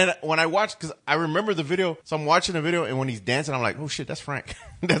 dun. And then when I watched, because I remember the video, so I'm watching the video, and when he's dancing, I'm like, oh shit, that's Frank.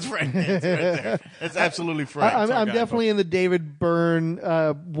 That's Frank dancing right there. That's absolutely Frank. I'm definitely in the David Byrne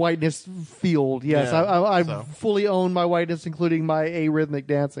whiteness field. Yes, Yeah, I fully own my whiteness, including my arrhythmic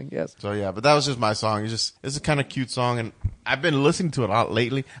dancing. Yes. So yeah, but that was just my song. It's a kind of cute song, and I've been listening to it a lot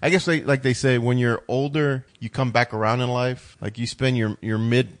lately. I guess like they say, when you're older, you come back around in life. Like you spend your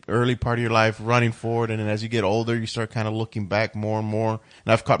early part of your life running forward, and then as you get older, you start kind of looking back more and more.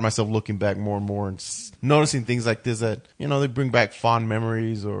 And I've caught myself looking back more and more and noticing things like this that, you know, they bring back fond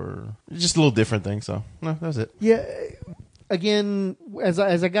memories or just a little different things. So no, that was it. Yeah. Again, as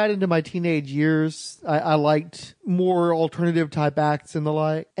I got into my teenage years, I liked more alternative type acts and the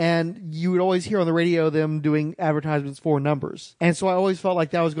like. And you would always hear on the radio them doing advertisements for Numbers. And so I always felt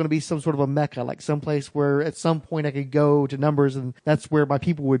like that was going to be some sort of a mecca, like some place where at some point I could go to Numbers and that's where my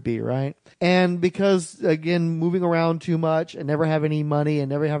people would be, right? And because, again, moving around too much and never having any money and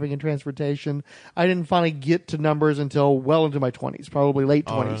never having a transportation, I didn't finally get to Numbers until well into my 20s, probably late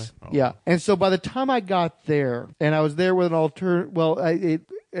 20s. Really? Oh. Yeah. And so by the time I got there, and I was there with an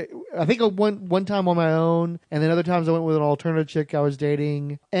I think one time on my own, and then other times I went with an alternative chick I was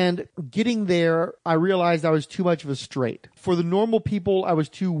dating. And getting there, I realized I was too much of a straight. For the normal people, I was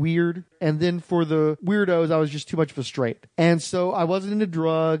too weird. And then for the weirdos, I was just too much of a straight. And so I wasn't into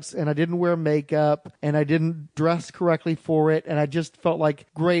drugs, and I didn't wear makeup, and I didn't dress correctly for it. And I just felt like,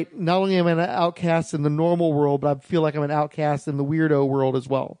 great, not only am I an outcast in the normal world, but I feel like I'm an outcast in the weirdo world as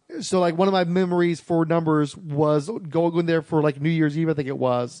well. So like one of my memories for Numbers was going there for like New Year's Eve, I think it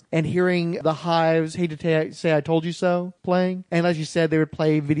was, and hearing the Hives, Hate to Say I Told You So, playing. And as you said, they would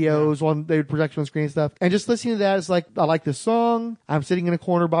play videos they would project on screen and stuff. And just listening to that, it's like, I like this song. I'm sitting in a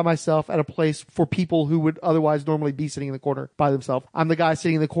corner by myself at a place for people who would otherwise normally be sitting in the corner by themselves. I'm the guy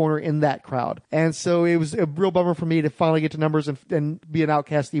sitting in the corner in that crowd. And so it was a real bummer for me to finally get to Numbers and be an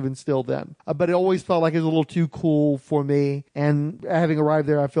outcast even still then. But it always felt like it was a little too cool for me. And having arrived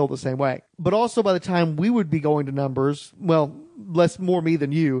there, I felt the same way. But also by the time we would be going to Numbers, well, more me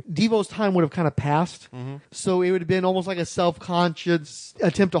than you, Devo's time would have kind of passed. Mm-hmm. So it would have been almost like a self-conscious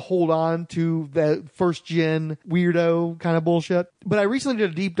attempt to hold on to the first gen weirdo kind of bullshit. But I recently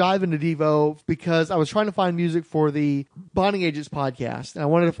did a deep dive into Devo because I was trying to find music for the Bonding Agents podcast, and I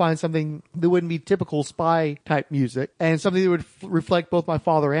wanted to find something that wouldn't be typical spy type music and something that would reflect both my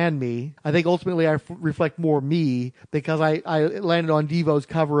father and me. I think ultimately I reflect more me because I landed on Devo's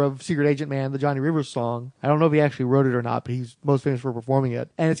cover of Secret Agent Man, the Johnny Rivers song. I don't know if he actually wrote it or not, but he's most famous for performing it.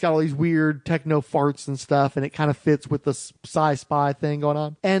 And it's got all these weird techno farts and stuff, and it kind of fits with the sci-spy thing going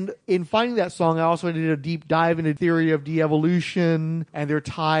on. And in finding that song, I also did a deep dive into the theory of de-evolution and their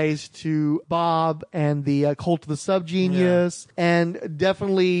ties to Bob and the cult of the subgenius, and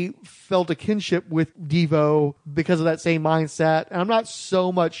definitely felt a kinship with Devo because of that same mindset. And I'm not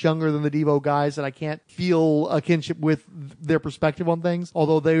so much younger than the Devo guys that I can't feel a kinship with their perspective on things,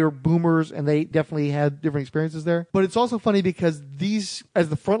 although they are boomers and they definitely had different experiences there. But it's also funny because these, as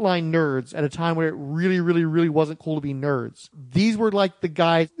the frontline nerds at a time where it really, really, really wasn't cool to be nerds, these were like the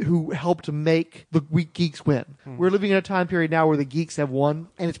guys who helped make the weak geeks win. We're living in a time period now where the geeks have won,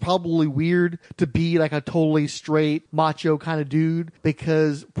 and it's probably weird to be like a totally straight, macho kind of dude,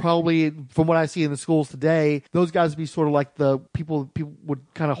 because probably from what I see in the schools today, those guys would be sort of like the people would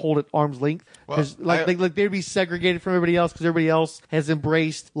kind of hold at arm's length. Well, like they'd be segregated from everybody else because everybody else has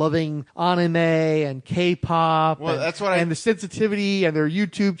embraced loving anime and K-pop and the sensitivity and their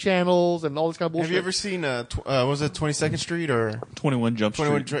YouTube channels and all this kind of bullshit. Have you ever seen was it 22nd Street or 21 Jump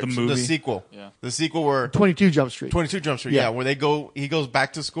Street, the movie? The sequel. Yeah. The sequel where 22 Jump Street. 22 Jump Street. Yeah, where he goes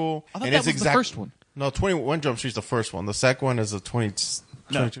back to school. I thought that was the first one. No, 21 Jump Street's the first one. The second one is the 20.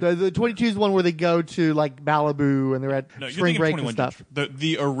 No. The 22 is the one where they go to like Malibu and they're at No, you're spring thinking break of and 21 stuff. Jump Street.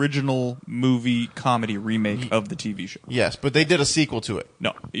 The original movie comedy remake of the TV show. Yes, but they did a sequel to it.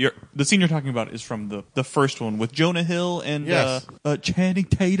 No, the scene you're talking about is from the first one with Jonah Hill and Yes. Channing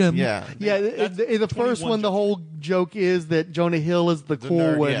Tatum. Yeah. Yeah, in the first one, the whole joke is that Jonah Hill is the cool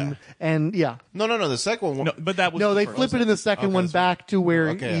nerd, one, yeah. and yeah. No, the second one. No, but that was No, the they first. flip it in the second one back to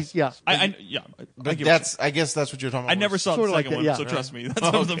where he's I But get I guess that's what you're talking about. I never saw the Sort of like second that, one, yeah. so trust me. That's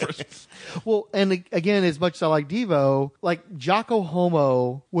one of the first. Well, and again, as much as I like Devo, like Jocko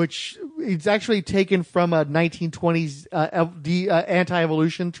Homo, which it's actually taken from a 1920s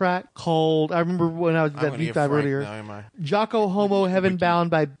anti-evolution track called, I remember when I was at that deep dive earlier, Jocko Homo Heaven Bound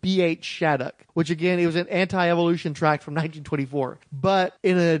by B.H. Shattuck, which again, it was an anti-evolution track from 1924. But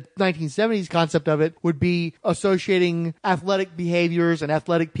in a 1970s concept of it would be associating athletic behaviors and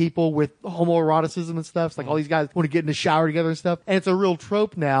athletic people with homoeroticism and stuff. It's like all these guys want to get in the shower together and stuff. And it's a real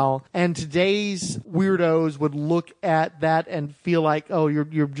trope now. And today's weirdos would look at that and feel like, oh,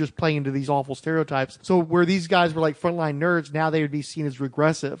 you're just playing into these awful stereotypes. So where these guys were like frontline nerds, now they would be seen as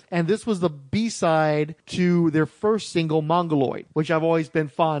regressive. And this was the B-side to their first single, Mongoloid, which I've always been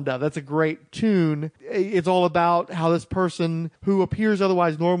fond of. That's a great tune. It's all about how this person who appears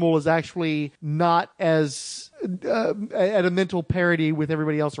otherwise normal is actually not as at a mental parity with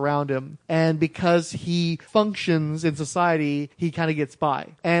everybody else around him. And because he functions in society, he kind of gets by.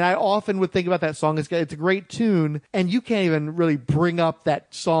 And I often would think about that song. It's a great tune, and you can't even really bring up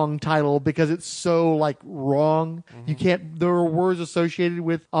that song title because it's so like wrong. You can't, there are words associated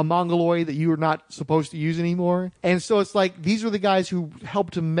with a Mongoloid that you are not supposed to use anymore. And so it's like, these are the guys who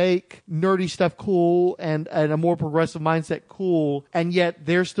helped to make nerdy stuff cool and a more progressive mindset cool. And yet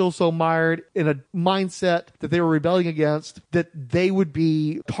they're still so mired in a mindset that they were rebelling against that they would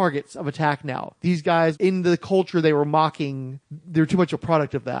be targets of attack now. These guys in the culture they were mocking, they're too much a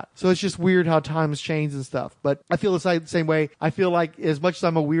product of that. So it's just weird how times change and stuff. But I feel the same way. I feel like as much as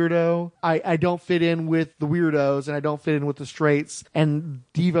I'm a weirdo, I don't fit in with the weirdos and I don't fit in with the straights. And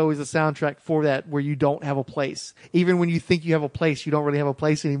Devo is a soundtrack for that, where you don't have a place. Even when you think you have a place, you don't really have a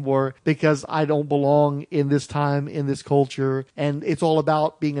place anymore because I don't belong in this time, in this culture. And it's all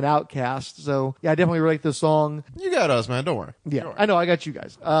about being an outcast. So yeah, I definitely relate to the song. You got us, man. Don't worry. Yeah, Don't worry. I know. I got you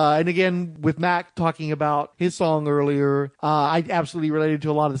guys. And again, with Mac talking about his song earlier, I absolutely related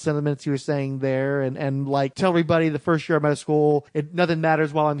to a lot of the sentiments he was saying there. And like, tell everybody the first year I'm out of school, nothing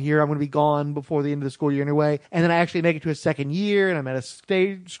matters while I'm here. I'm going to be gone before the end of the school year anyway. And then I actually make it to a second year, and I'm at a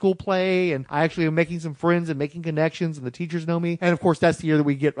stage school play, and I actually am making some friends and making connections, and the teachers know me. And of course, that's the year that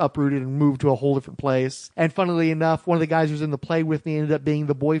we get uprooted and moved to a whole different place. And funnily enough, one of the guys who was in the play with me ended up being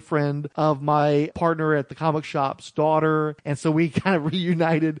the boyfriend of my partner at the comic shop's daughter, and so we kind of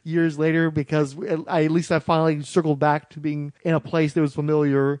reunited years later because at least I finally circled back to being in a place that was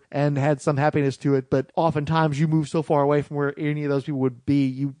familiar and had some happiness to it. But oftentimes you move so far away from where any of those people would be,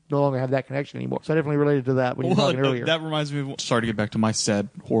 you no longer have that connection anymore. So I definitely related to that when you were talking earlier. That reminds me of, sorry to get back to my sad,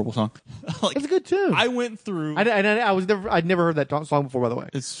 horrible song. Like, it's a good tune. I went through. I'd never heard that song before, by the way.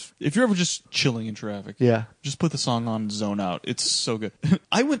 It's, if you're ever just chilling in traffic, yeah, just put the song on, zone out. It's so good.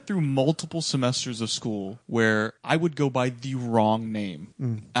 I went through multiple semesters of school where I would go by the wrong name,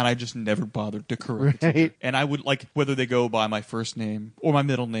 and I just never bothered to correct it. And I would, like, whether they go by my first name or my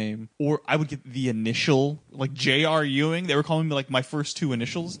middle name, or I would get the initial, like J.R. Ewing. They were calling me like my first two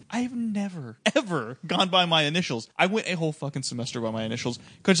initials. I've never, ever gone by my initials. I went a whole fucking semester by my initials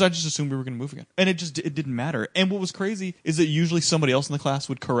because I just assumed we were going to move again. And it didn't matter. And what was crazy is that usually somebody else in the class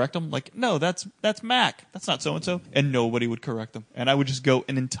would correct them. Like, no, that's Mac. That's not so-and-so. And nobody would correct them. And I would just go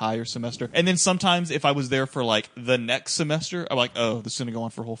an entire semester. And then sometimes if I was there for like the next semester, I'm like, oh, this is going to go on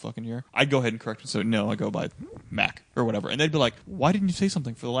for a whole fucking year. I'd go ahead and correct them. So no, I go by Mac or whatever. And they'd be like, why didn't you say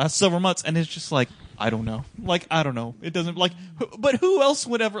something for the last several months? And it's just like, I don't know. Like, I don't know. It doesn't, like, but who else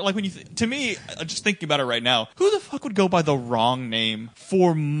would ever, like, when you, to me, just thinking about it right now, who the fuck would go by the wrong name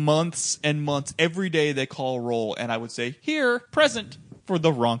for months and months? Every day they call roll, and I would say, here, present, for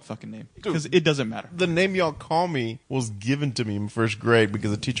the wrong fucking name. Because it doesn't matter. The name y'all call me was given to me in first grade because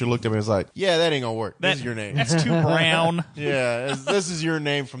the teacher looked at me and was like, yeah, that ain't gonna work. This is your name. That's too brown. Yeah, this is your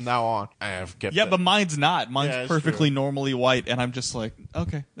name from now on. I have kept Yeah, that. but mine's not. Mine's Yeah, it's perfectly true. normally white, and I'm just like,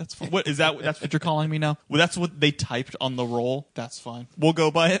 okay, that's fine. What is that? That's what you're calling me now? Well, that's what they typed on the roll. That's fine. We'll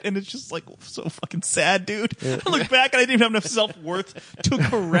go by it, and it's just like so fucking sad, dude. I look back, and I didn't even have enough self-worth to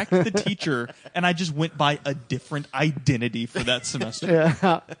correct the teacher, and I just went by a different identity for that semester.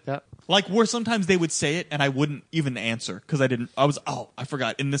 Yeah. Yeah. Like where sometimes they would say it and I wouldn't even answer because I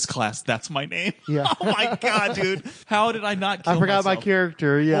forgot in this class that's my name. Yeah. Oh my god, dude. How did I not kill I forgot myself? my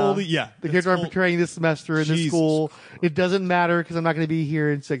character, yeah. The character I'm portraying this semester in this school. It doesn't matter because I'm not going to be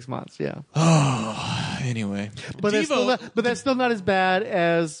here in 6 months, yeah. Oh, anyway. But that's still not as bad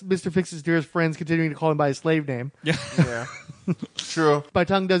as Mr. Fixit's dearest friends continuing to call him by his slave name. Yeah. Yeah. True. My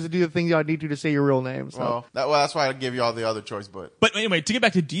tongue doesn't do the thing I need to say your real name. So. Well, that's why I give you all the other choice. But anyway, to get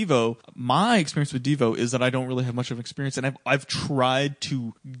back to Devo, my experience with Devo is that I don't really have much of experience, and I've tried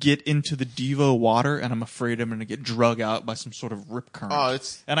to get into the Devo water, and I'm afraid I'm going to get drug out by some sort of rip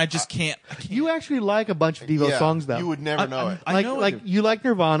current. And I just can't. You actually like a bunch of Devo songs, though. You would never know it. I know like you like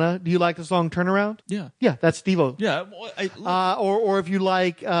Nirvana. Do you like the song "Turnaround"? Yeah. Yeah, that's Devo. Yeah. Or if you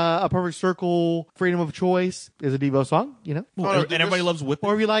like A Perfect Circle, "Freedom of Choice" is a Devo song. You know. And everybody loves Whip It.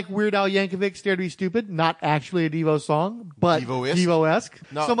 Or if you like Weird Al Yankovic's "Dare to Be Stupid," not actually a Devo song, but Devo-esque.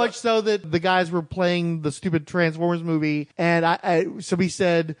 So much so that the guys were playing the stupid Transformers movie, and somebody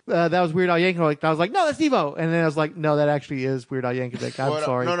said that was Weird Al Yankovic. I was like, no, that's Devo. And then I was like, no, that actually is Weird Al Yankovic. I'm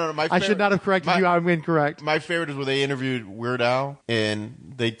sorry. No. I should not have corrected you. I'm incorrect. My favorite is where they interviewed Weird Al,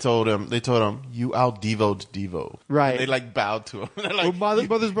 and they told him, you out Devo'd Devo. Right. And they bowed to him. They're like,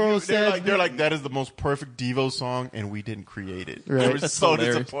 Mothersboro said, they're like, that is the most perfect Devo song, and we didn't create it. Right. They were so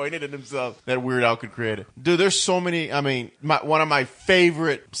disappointed in themselves that Weird Al could create it. Dude, there's so many. I mean, one of my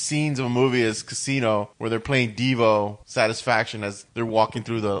favorite scenes of a movie is Casino, where they're playing Devo Satisfaction as they're walking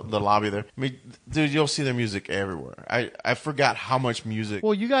through the lobby there. I mean, dude, you'll see their music everywhere. I forgot how much music.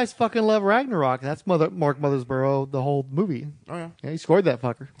 Well, you guys fucking love Ragnarok. That's Mark Mothersboro, the whole movie. Oh, yeah. Yeah, he scored that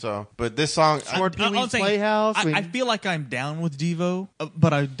fucker. So, but this song. Scored Pee-wee's Playhouse. I feel like I'm down with Devo,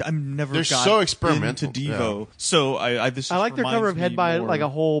 but I'm never They're so experimental into Devo. Yeah. So this I like their cover of Head by Like a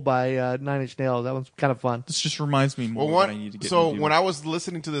Hole by Nine Inch Nails. That one's kind of fun. This just reminds me more what I need to get So into when I was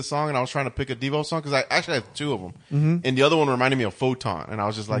listening to this song and I was trying to pick a Devo song, because I actually have two of them, Mm-hmm. and the other one reminded me of Photon, and I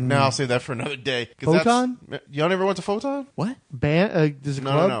was just like, no, I'll save that for another day. Photon? Y'all never went to Photon? What? Band? There's a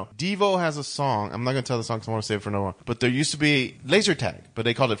club? No. Devo has a song. I'm not going to tell the song because I want to save it for another one. But there used to be Laser Tag, but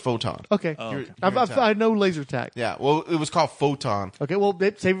they called it Photon. Okay. I know Laser Tag. Yeah, well, it was called Photon. Okay, well,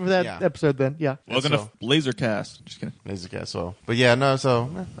 save it for that episode then. Yeah. Welcome to Lasercast. Just kidding. Lasercast. So, but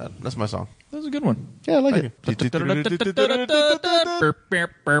that's my song. That was a good one. Yeah, I like it.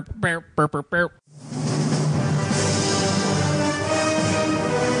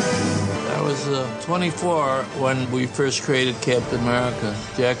 I was 24 when we first created Captain America.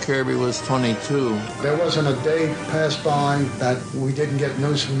 Jack Kirby was 22. There wasn't a day passed by that we didn't get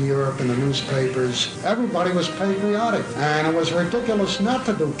news from Europe in the newspapers. Everybody was patriotic, and it was ridiculous not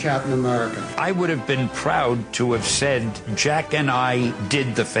to do Captain America. I would have been proud to have said Jack and I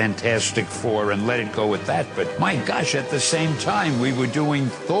did the Fantastic Four and let it go with that, but my gosh, at the same time we were doing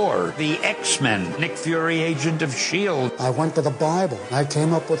Thor, the X-Men, Nick Fury, Agent of S.H.I.E.L.D. I went to the Bible. I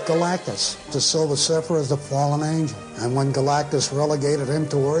came up with Galactus. The Silver Surfer is the fallen angel. And when Galactus relegated him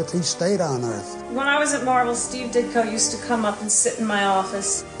to Earth, he stayed on Earth. When I was at Marvel, Steve Ditko used to come up and sit in my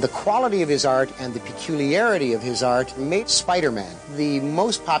office. The quality of his art and the peculiarity of his art made Spider-Man the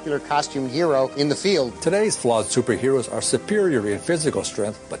most popular costumed hero in the field. Today's flawed superheroes are superior in physical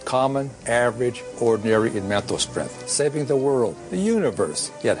strength, but common, average, ordinary in mental strength, saving the world, the universe,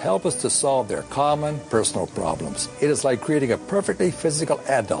 yet help us to solve their common personal problems. It is like creating a perfectly physical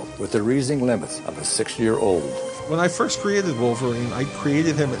adult with the reasoning limits of a 6-year-old. When I first created Wolverine, I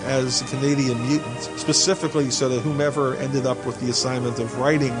created him as a Canadian mutant, specifically so that whomever ended up with the assignment of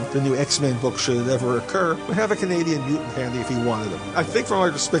writing the new X-Men book, should it ever occur, would have a Canadian mutant handy if he wanted him. I think from my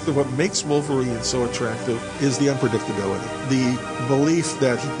perspective, what makes Wolverine so attractive is the unpredictability. The belief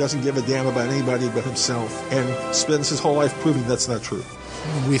that he doesn't give a damn about anybody but himself, and spends his whole life proving that's not true.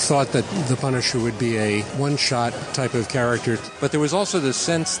 We thought that the Punisher would be a one-shot type of character. But there was also the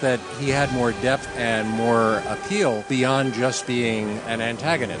sense that he had more depth and more appeal beyond just being an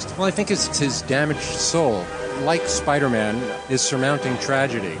antagonist. Well, I think it's his damaged soul. Like Spider-Man, is surmounting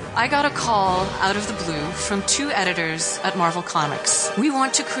tragedy. I got a call out of the blue from 2 editors at Marvel Comics. We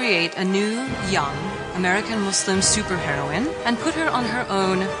want to create a new, young, American Muslim superheroine and put her on her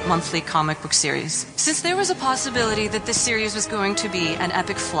own monthly comic book series. Since there was a possibility that this series was going to be an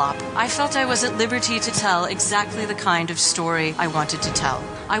epic flop, I felt I was at liberty to tell exactly the kind of story I wanted to tell.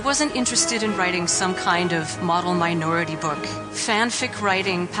 I wasn't interested in writing some kind of model minority book. Fanfic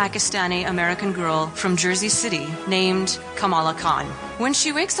writing Pakistani American girl from Jersey City named Kamala Khan. When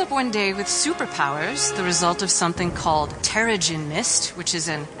she wakes up one day with superpowers, the result of something called Terrigen Mist, which is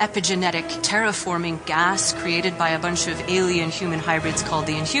an epigenetic terraforming gas created by a bunch of alien-human hybrids called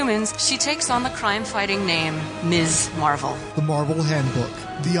the Inhumans, she takes on the crime-fighting name Ms. Marvel. The Marvel Handbook,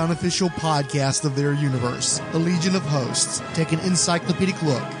 the unofficial podcast of their universe. A legion of hosts take an encyclopedic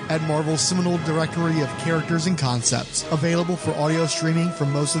look at Marvel's seminal directory of characters and concepts, available for audio streaming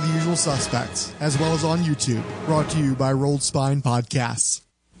from most of the usual suspects, as well as on YouTube. Brought to you by Rolled Spine Podcasts.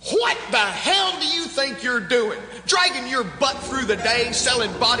 What the hell do you think you're doing? Dragging your butt through the day,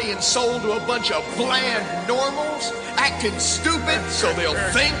 selling body and soul to a bunch of bland normals? Acting stupid so they'll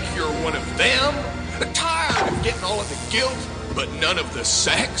think you're one of them? Tired of getting all of the guilt, but none of the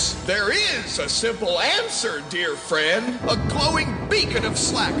sex? There is a simple answer, dear friend. A glowing beacon of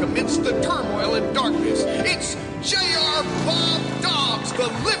slack amidst the turmoil and darkness. It's J.R. Bob Dobbs, the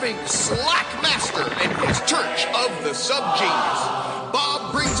living slack master, and his church of the subgenius.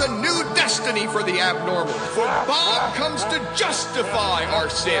 Bob brings a new destiny for the abnormal, for Bob comes to justify our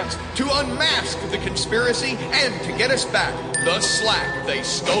sins, to unmask the conspiracy, and to get us back the slack they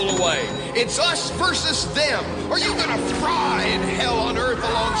stole away. It's us versus them. Are you gonna fry in hell on earth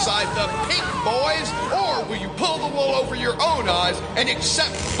alongside the pink boys, or will you pull the wool over your own eyes and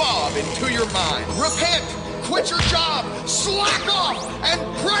accept Bob into your mind? Repent, quit your job, slack off, and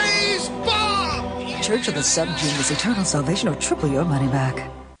praise Bob! Church of the Subgenius, eternal salvation, or triple your money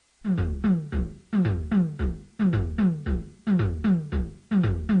back.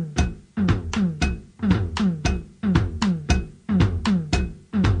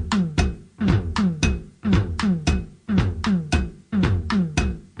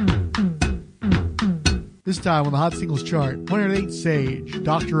 This time on the Hot Singles chart, 108 Sage,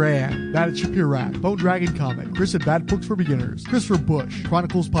 Dr. Ann, Bad at Shapirak, Bone Dragon Comic, Chris at Bad Books for Beginners, Christopher Bush,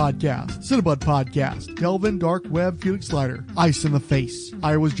 Chronicles Podcast, Cinnabud Podcast, Delvin, Dark Web, Felix Slider, Ice in the Face,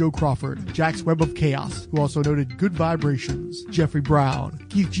 Iowa's Joe Crawford, Jack's Web of Chaos, who also noted Good Vibrations, Jeffrey Brown,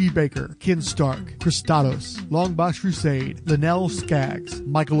 Keith G. Baker, Ken Stark, Christados, Longbox Crusade, Linnell Skaggs,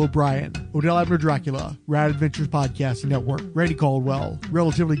 Michael O'Brien, Odell Abner Dracula, Rad Adventures Podcasting Network, Randy Caldwell,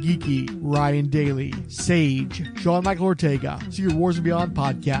 Relatively Geeky, Ryan Daly, Sage, Sean Michael Ortega, Secret Wars and Beyond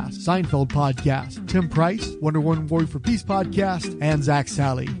Podcast, Seinfeld Podcast, Tim Price, Wonder Woman Warrior for Peace Podcast, and Zach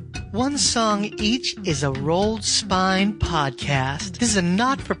Sally. One Song Each is a Rolled Spine podcast. This is a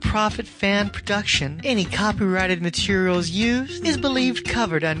not-for-profit fan production. Any copyrighted materials used is believed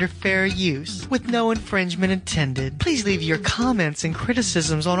covered under fair use, with no infringement intended. Please leave your comments and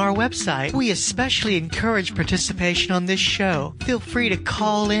criticisms on our website. We especially encourage participation on this show. Feel free to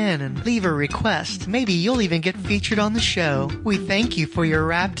call in and leave a request. Maybe you'll even get featured on the show. We thank you for your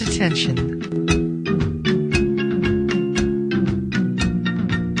rapt attention.